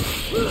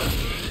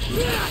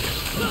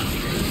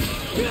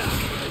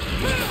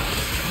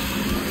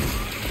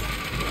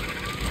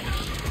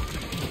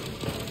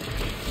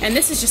 And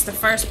this is just the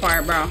first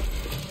part, bro.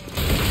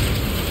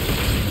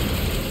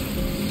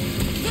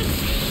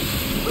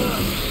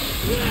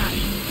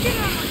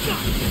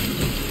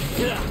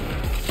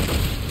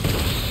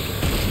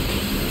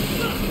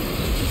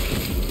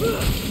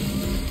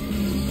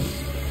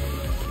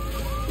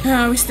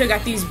 Oh, we still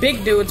got these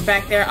big dudes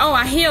back there. Oh,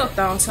 I healed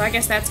though, so I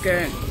guess that's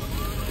good.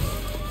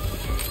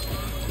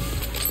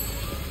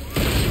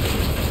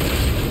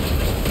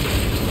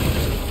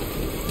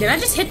 Did I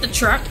just hit the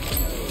truck?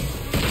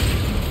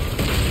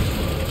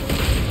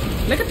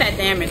 Look at that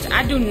damage.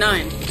 I do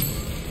none.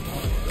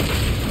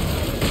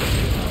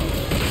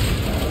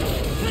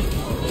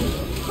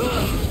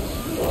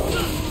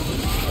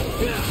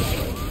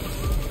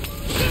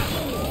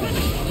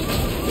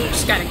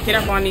 Just gotta get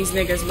up on these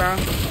niggas, bro.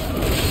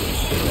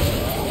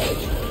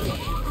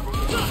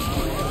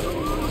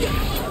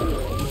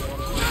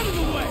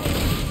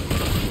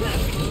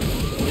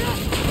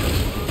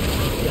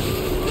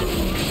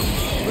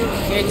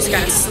 Yeah, just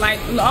gotta slide.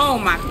 Oh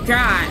my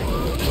god.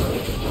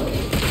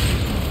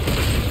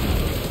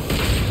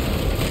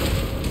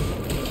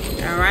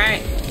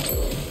 Alright.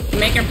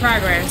 Making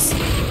progress.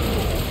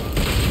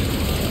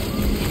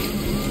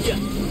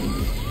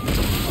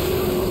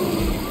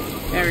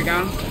 There we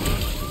go.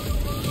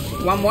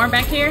 One more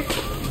back here?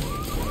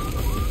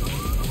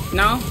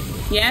 No?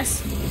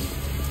 Yes?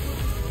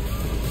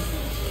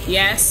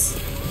 Yes?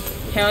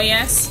 Hell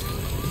yes?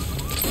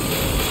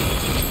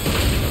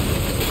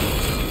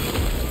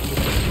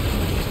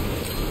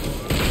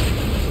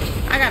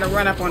 I gotta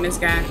run up on this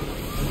guy.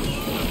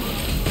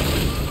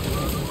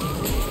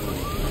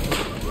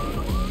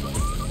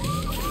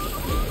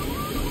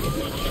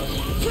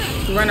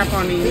 Run up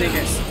on these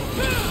niggas.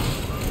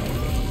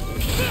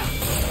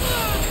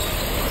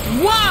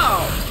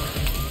 Whoa!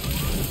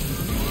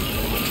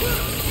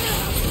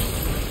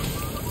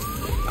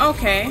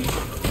 Okay.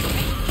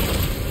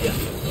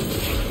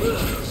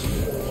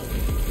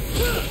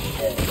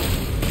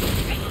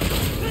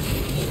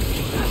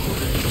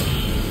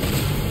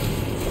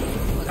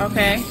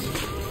 Okay.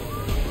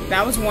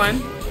 That was one.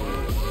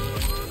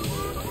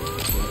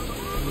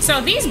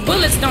 So these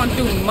bullets don't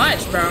do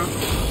much, bro.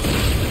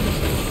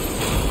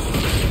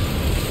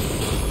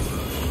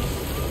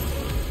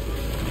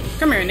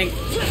 Come here, nigga.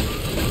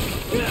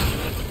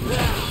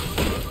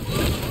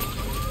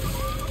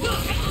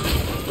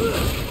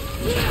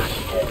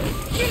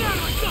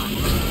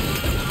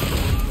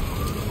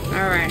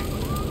 Alright.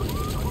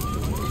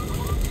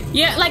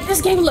 Yeah, like,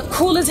 this game look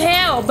cool as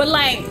hell, but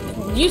like,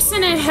 you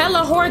sending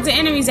hella hordes of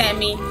enemies at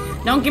me.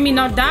 Don't give me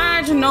no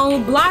dodge, no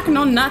block,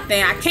 no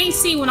nothing. I can't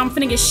see when I'm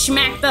finna get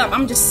smacked up.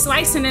 I'm just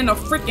slicing in a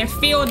freaking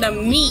field of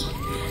meat.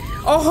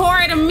 A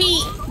horde of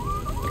meat.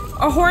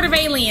 A horde of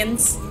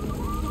aliens.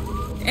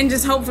 And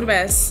just hope for the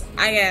best,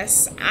 I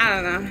guess. I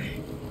don't know.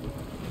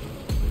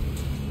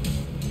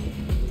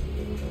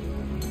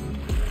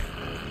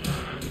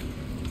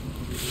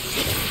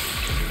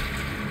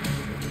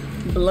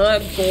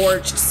 Blood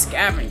Gorge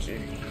Scavenger.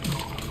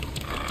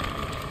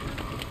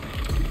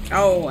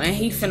 Oh, and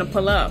he finna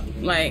pull up.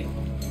 Like,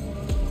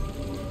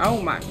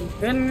 oh my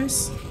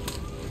goodness.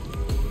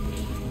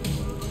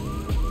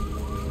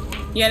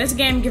 Yeah, this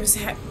game gives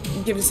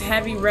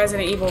heavy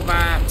Resident Evil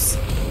vibes.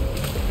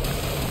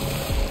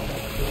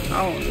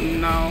 Oh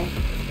no.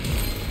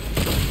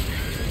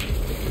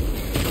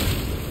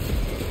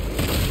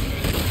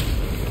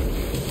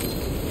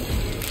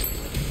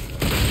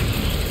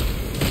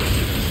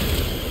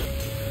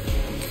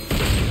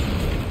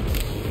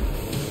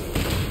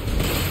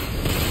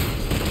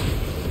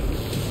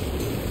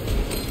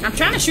 I'm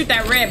trying to shoot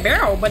that red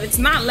barrel, but it's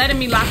not letting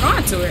me lock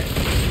onto it.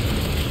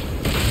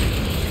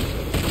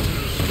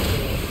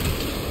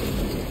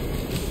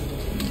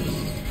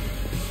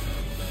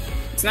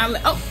 It's not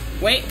oh,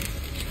 wait.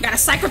 Gotta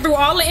cycle through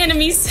all the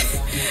enemies.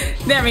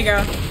 There we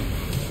go.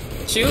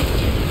 Shoot.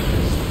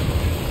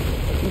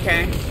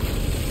 Okay.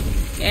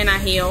 And I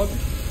healed.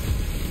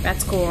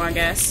 That's cool, I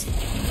guess.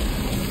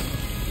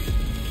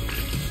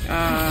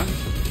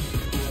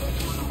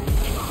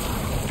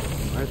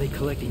 Why are they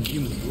collecting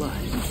human blood?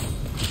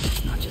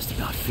 It's not just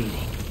about feeding.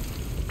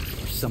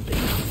 There's something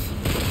else.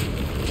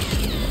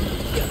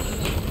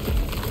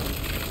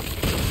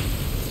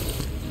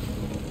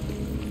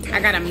 I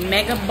got a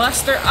Mega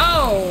Buster.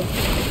 Oh!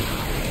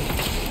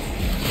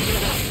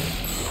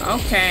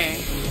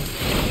 Okay.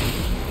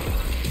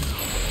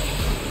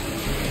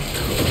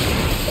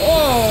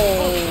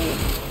 Oh!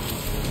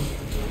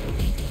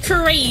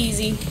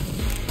 Crazy.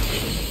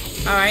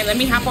 Alright, let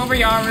me hop over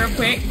y'all real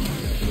quick.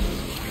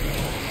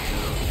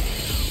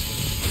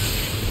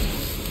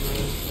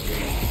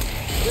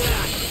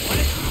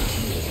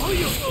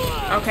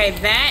 Okay,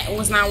 that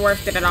was not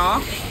worth it at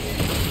all.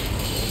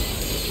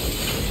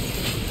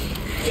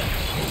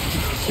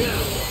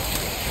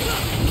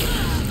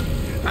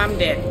 I'm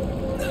dead.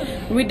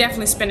 We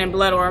definitely spinning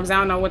blood orbs. I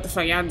don't know what the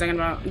fuck y'all thinking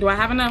about. Do I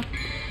have enough?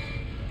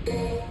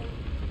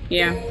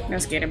 Yeah,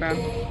 let's get it, bro.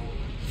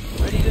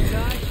 Ready to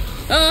die?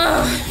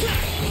 Ugh.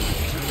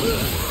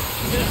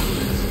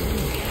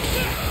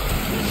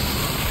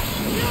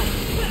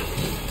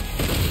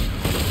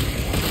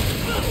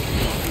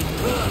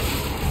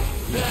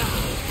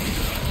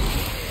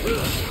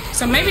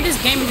 So maybe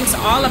this game is just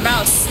all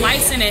about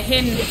slicing and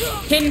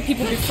hitting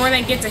people before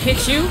they get to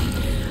hit you,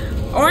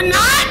 or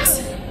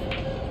not?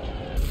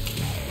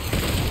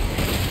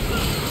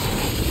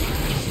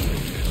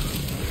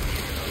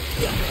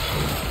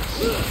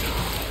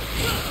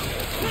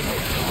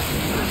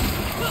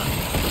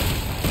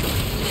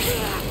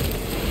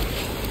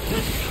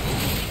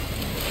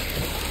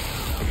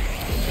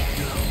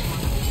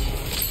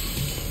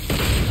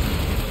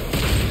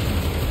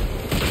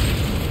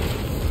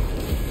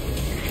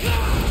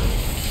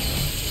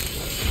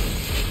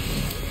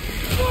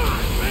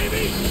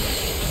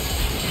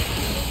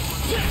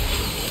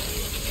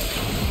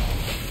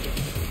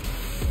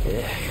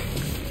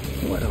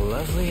 What a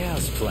lovely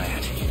house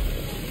plant.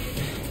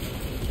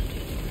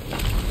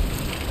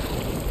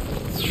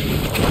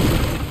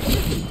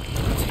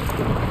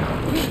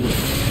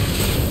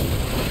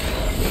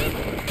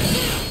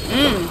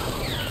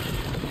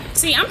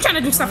 See, I'm trying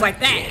to do stuff like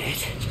that.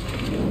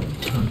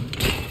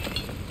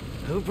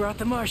 Who brought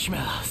the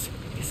marshmallows?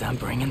 Because I'm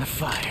bringing the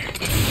fire.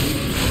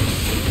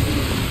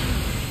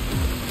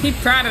 He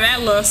proud of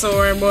that little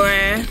sword,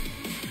 boy.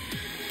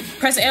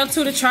 Press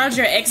L2 to charge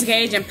your X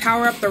gauge and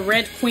power up the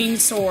Red Queen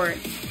sword.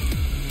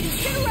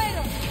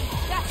 Incinerator!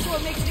 That's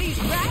what makes these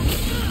rats.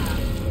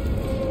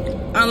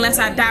 Unless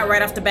I die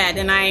right off the bat,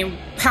 then I ain't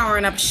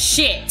powering up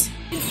shit.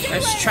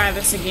 Let's try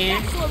this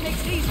again. That's what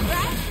makes these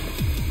rats.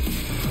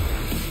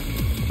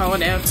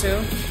 Hold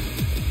L2.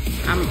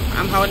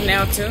 I'm holding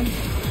L2.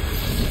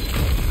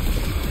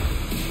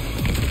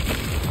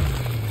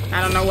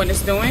 I don't know what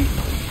it's doing.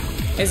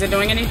 Is it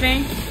doing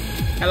anything?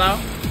 Hello?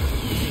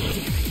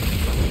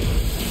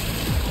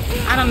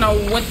 I don't know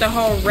what the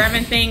whole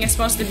revving thing is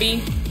supposed to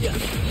be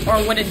or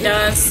what it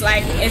does.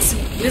 Like,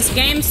 this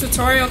game's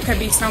tutorial could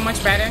be so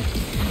much better.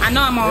 I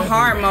know I'm on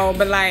hard mode,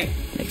 but like,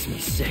 makes me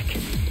sick.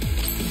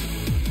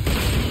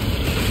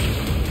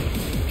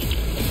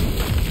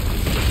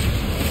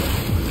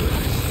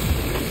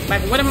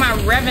 Like, what am I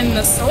revving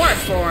the sword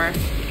for?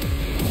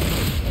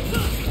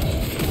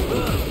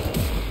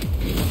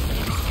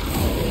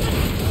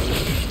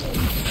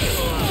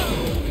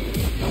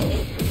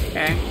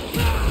 Okay.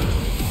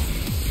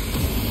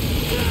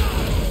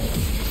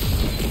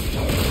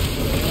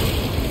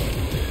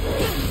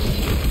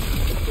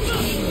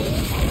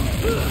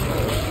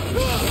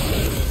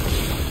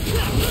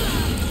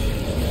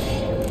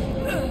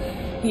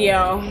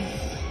 Yo.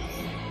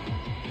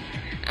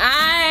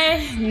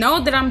 I know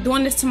that I'm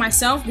doing this to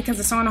myself because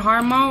it's on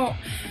hard mode,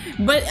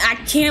 but I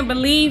can't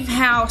believe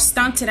how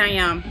stunted I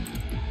am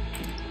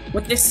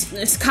with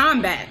this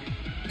combat.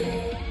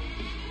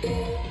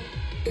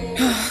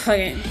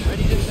 Okay.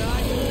 Ready to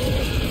die?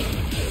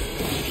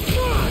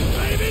 Come on,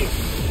 baby!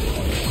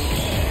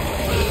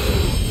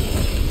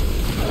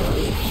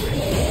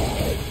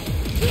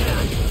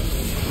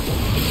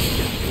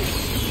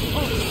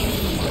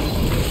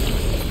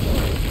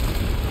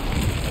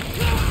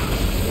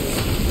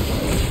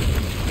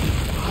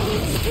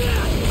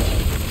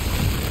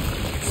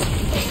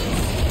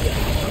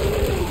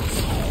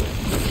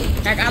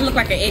 Like, I look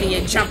like an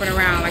idiot jumping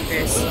around like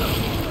this.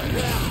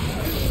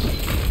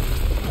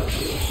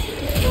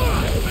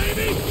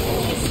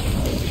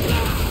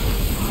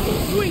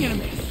 Swing and a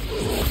miss.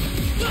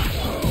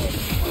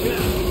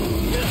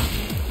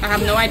 I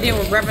have no idea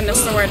what revving the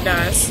sword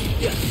does.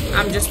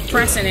 I'm just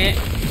pressing it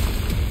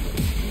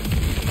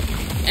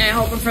and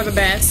hoping for the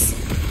best.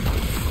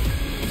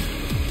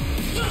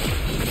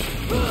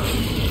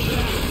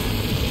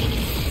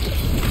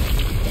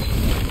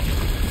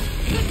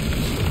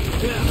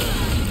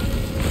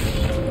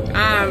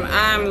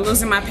 I'm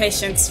losing my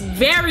patience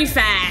very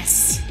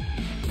fast.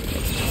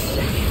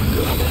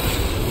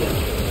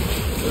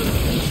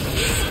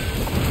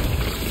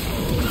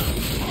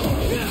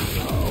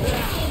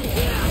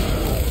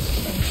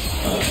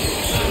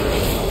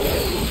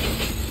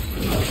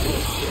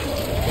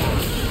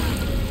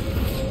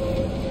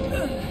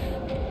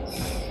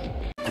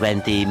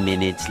 20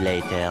 minutes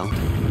later.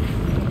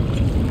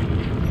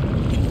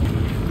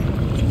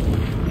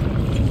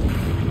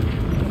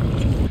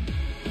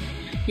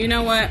 You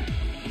know what?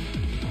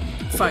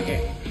 Fuck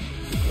it.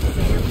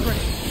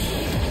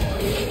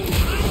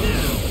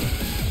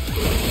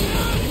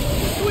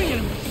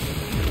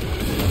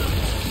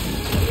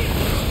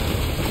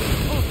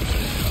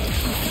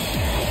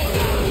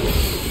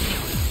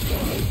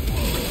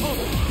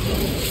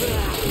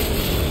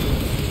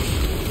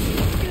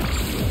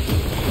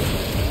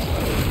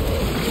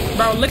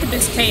 Bro, look at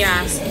this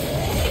chaos.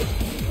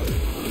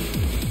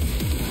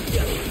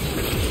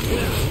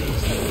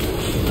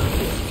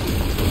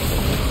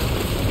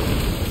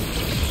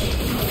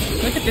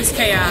 Look at this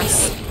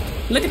chaos.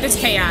 Look at this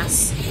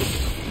chaos.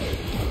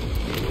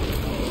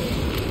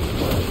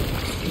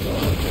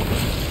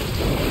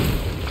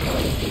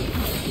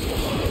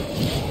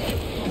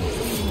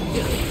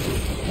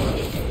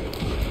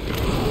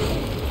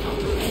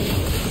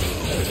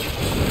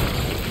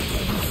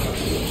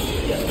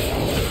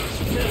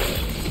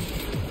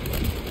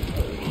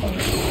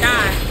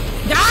 Die.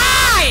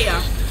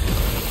 Die!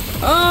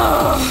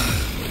 Oh.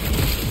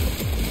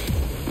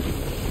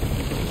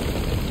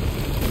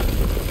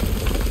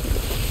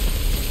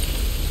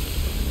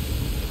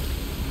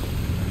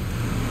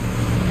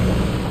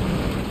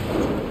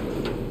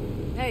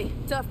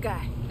 Tough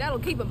guy. That'll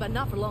keep him, but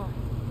not for long.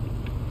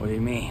 What do you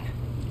mean?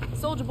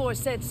 Soldier Boy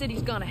said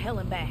city's gone to hell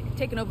and back,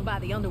 taken over by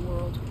the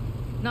underworld.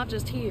 Not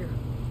just here,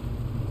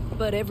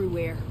 but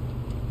everywhere.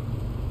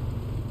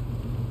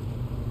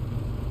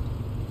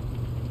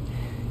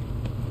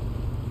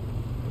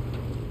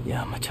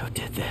 Yamato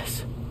did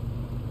this.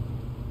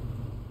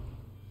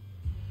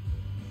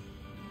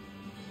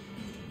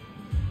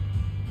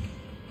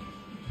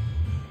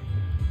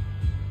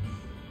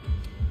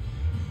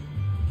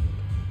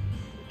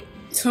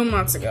 Two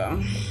months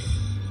ago.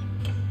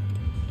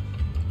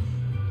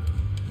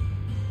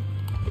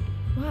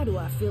 Why do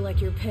I feel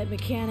like your pet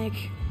mechanic?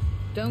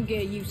 Don't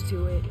get used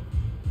to it.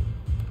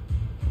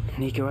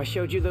 Nico, I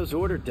showed you those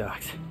order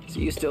docs, so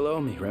you still owe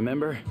me,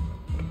 remember?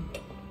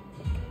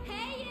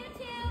 Hey, you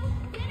two!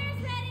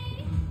 Dinner's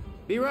ready!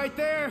 Be right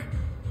there!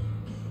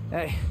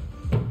 Hey,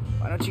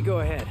 why don't you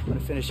go ahead? I'm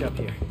gonna finish up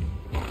here.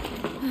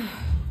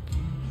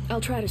 I'll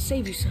try to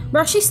save you some.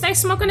 Bro, she stay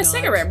smoking a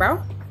cigarette,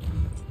 bro.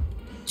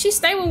 She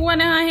stay with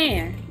one in her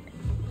hand.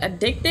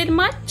 Addicted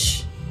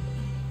much?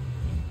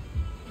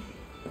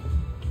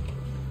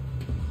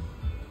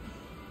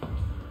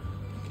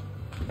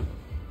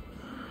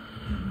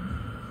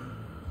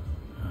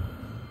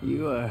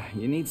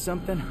 You need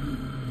something?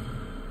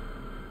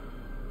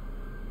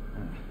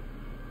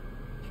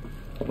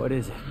 What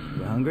is it?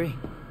 You hungry?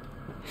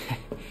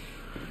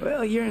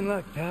 Well, you're in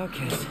luck, pal,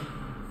 'cause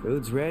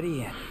food's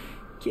ready and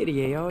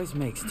Ejaye always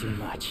makes too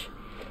much.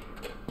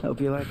 Hope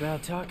you like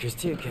loud talkers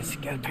too, 'cause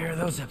got a pair of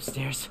those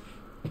upstairs.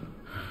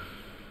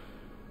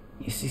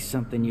 You see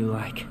something you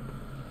like?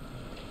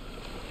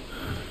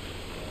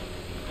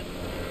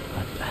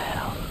 What the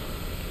hell?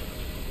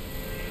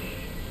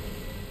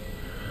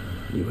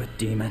 You a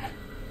demon?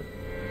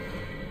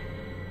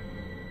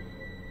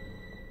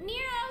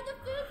 Nero, the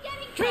food's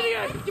getting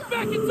Ejaye, get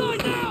back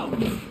inside now!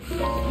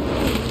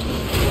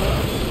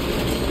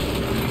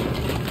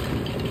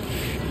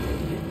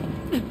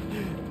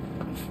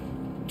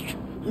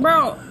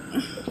 Bro.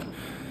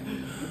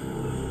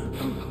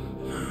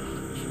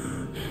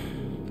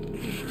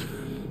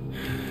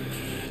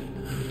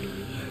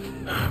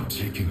 I'm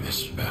taking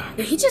this back.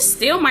 Did he just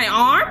steal my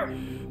arm?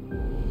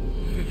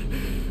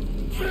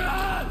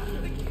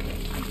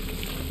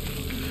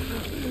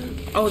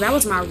 Oh, that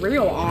was my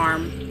real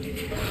arm.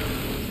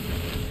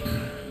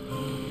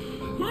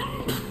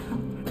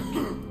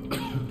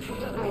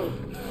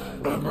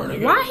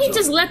 Why he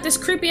just let this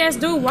creepy ass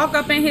dude walk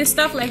up in his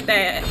stuff like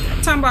that?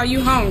 Talking about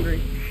you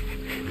hungry.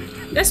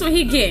 That's what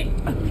he get.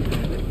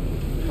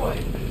 What?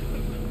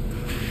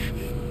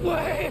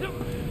 Wait.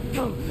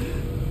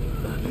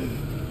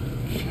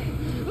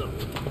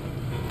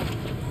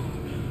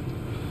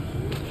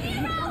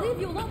 I'll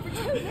leave you alone for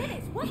 2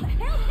 minutes. What the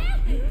hell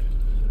happened?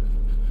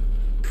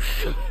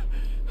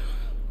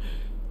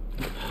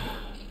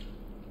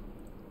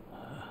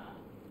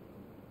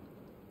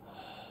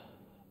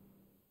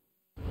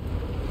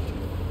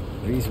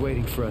 He's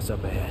waiting for us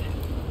up ahead.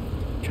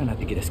 Try not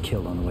to get us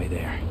killed on the way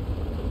there.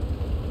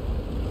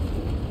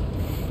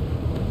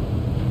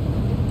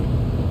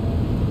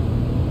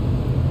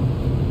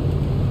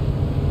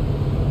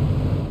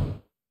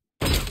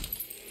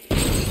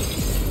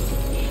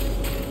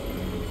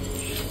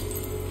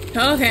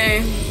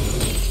 Okay.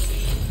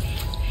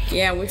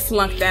 Yeah, we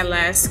flunked that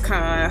last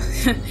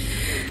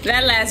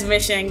that last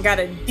mission. Got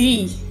a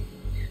D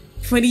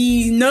for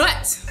these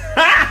nuts.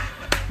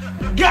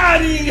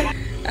 Got him!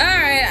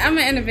 Alright, I'm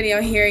gonna end the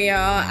video here, y'all.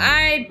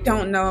 I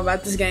don't know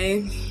about this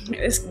game.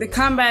 The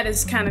combat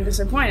is kind of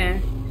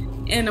disappointing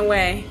in a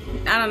way.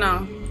 I don't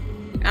know.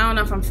 I don't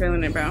know if I'm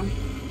feeling it, bro.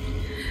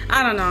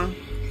 I don't know.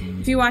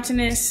 If you're watching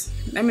this,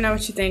 let me know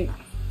what you think.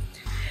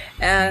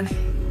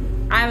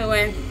 Either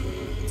way,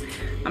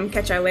 I'm gonna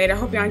catch y'all later.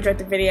 Hope y'all enjoyed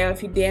the video.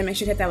 If you did, make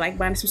sure to hit that like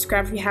button,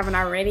 subscribe if you haven't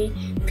already.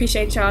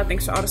 Appreciate y'all.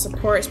 Thanks for all the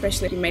support,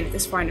 especially if you made it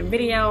this far in the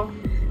video.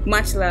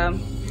 Much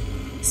love.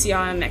 See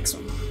y'all in the next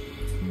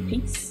one.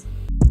 Peace.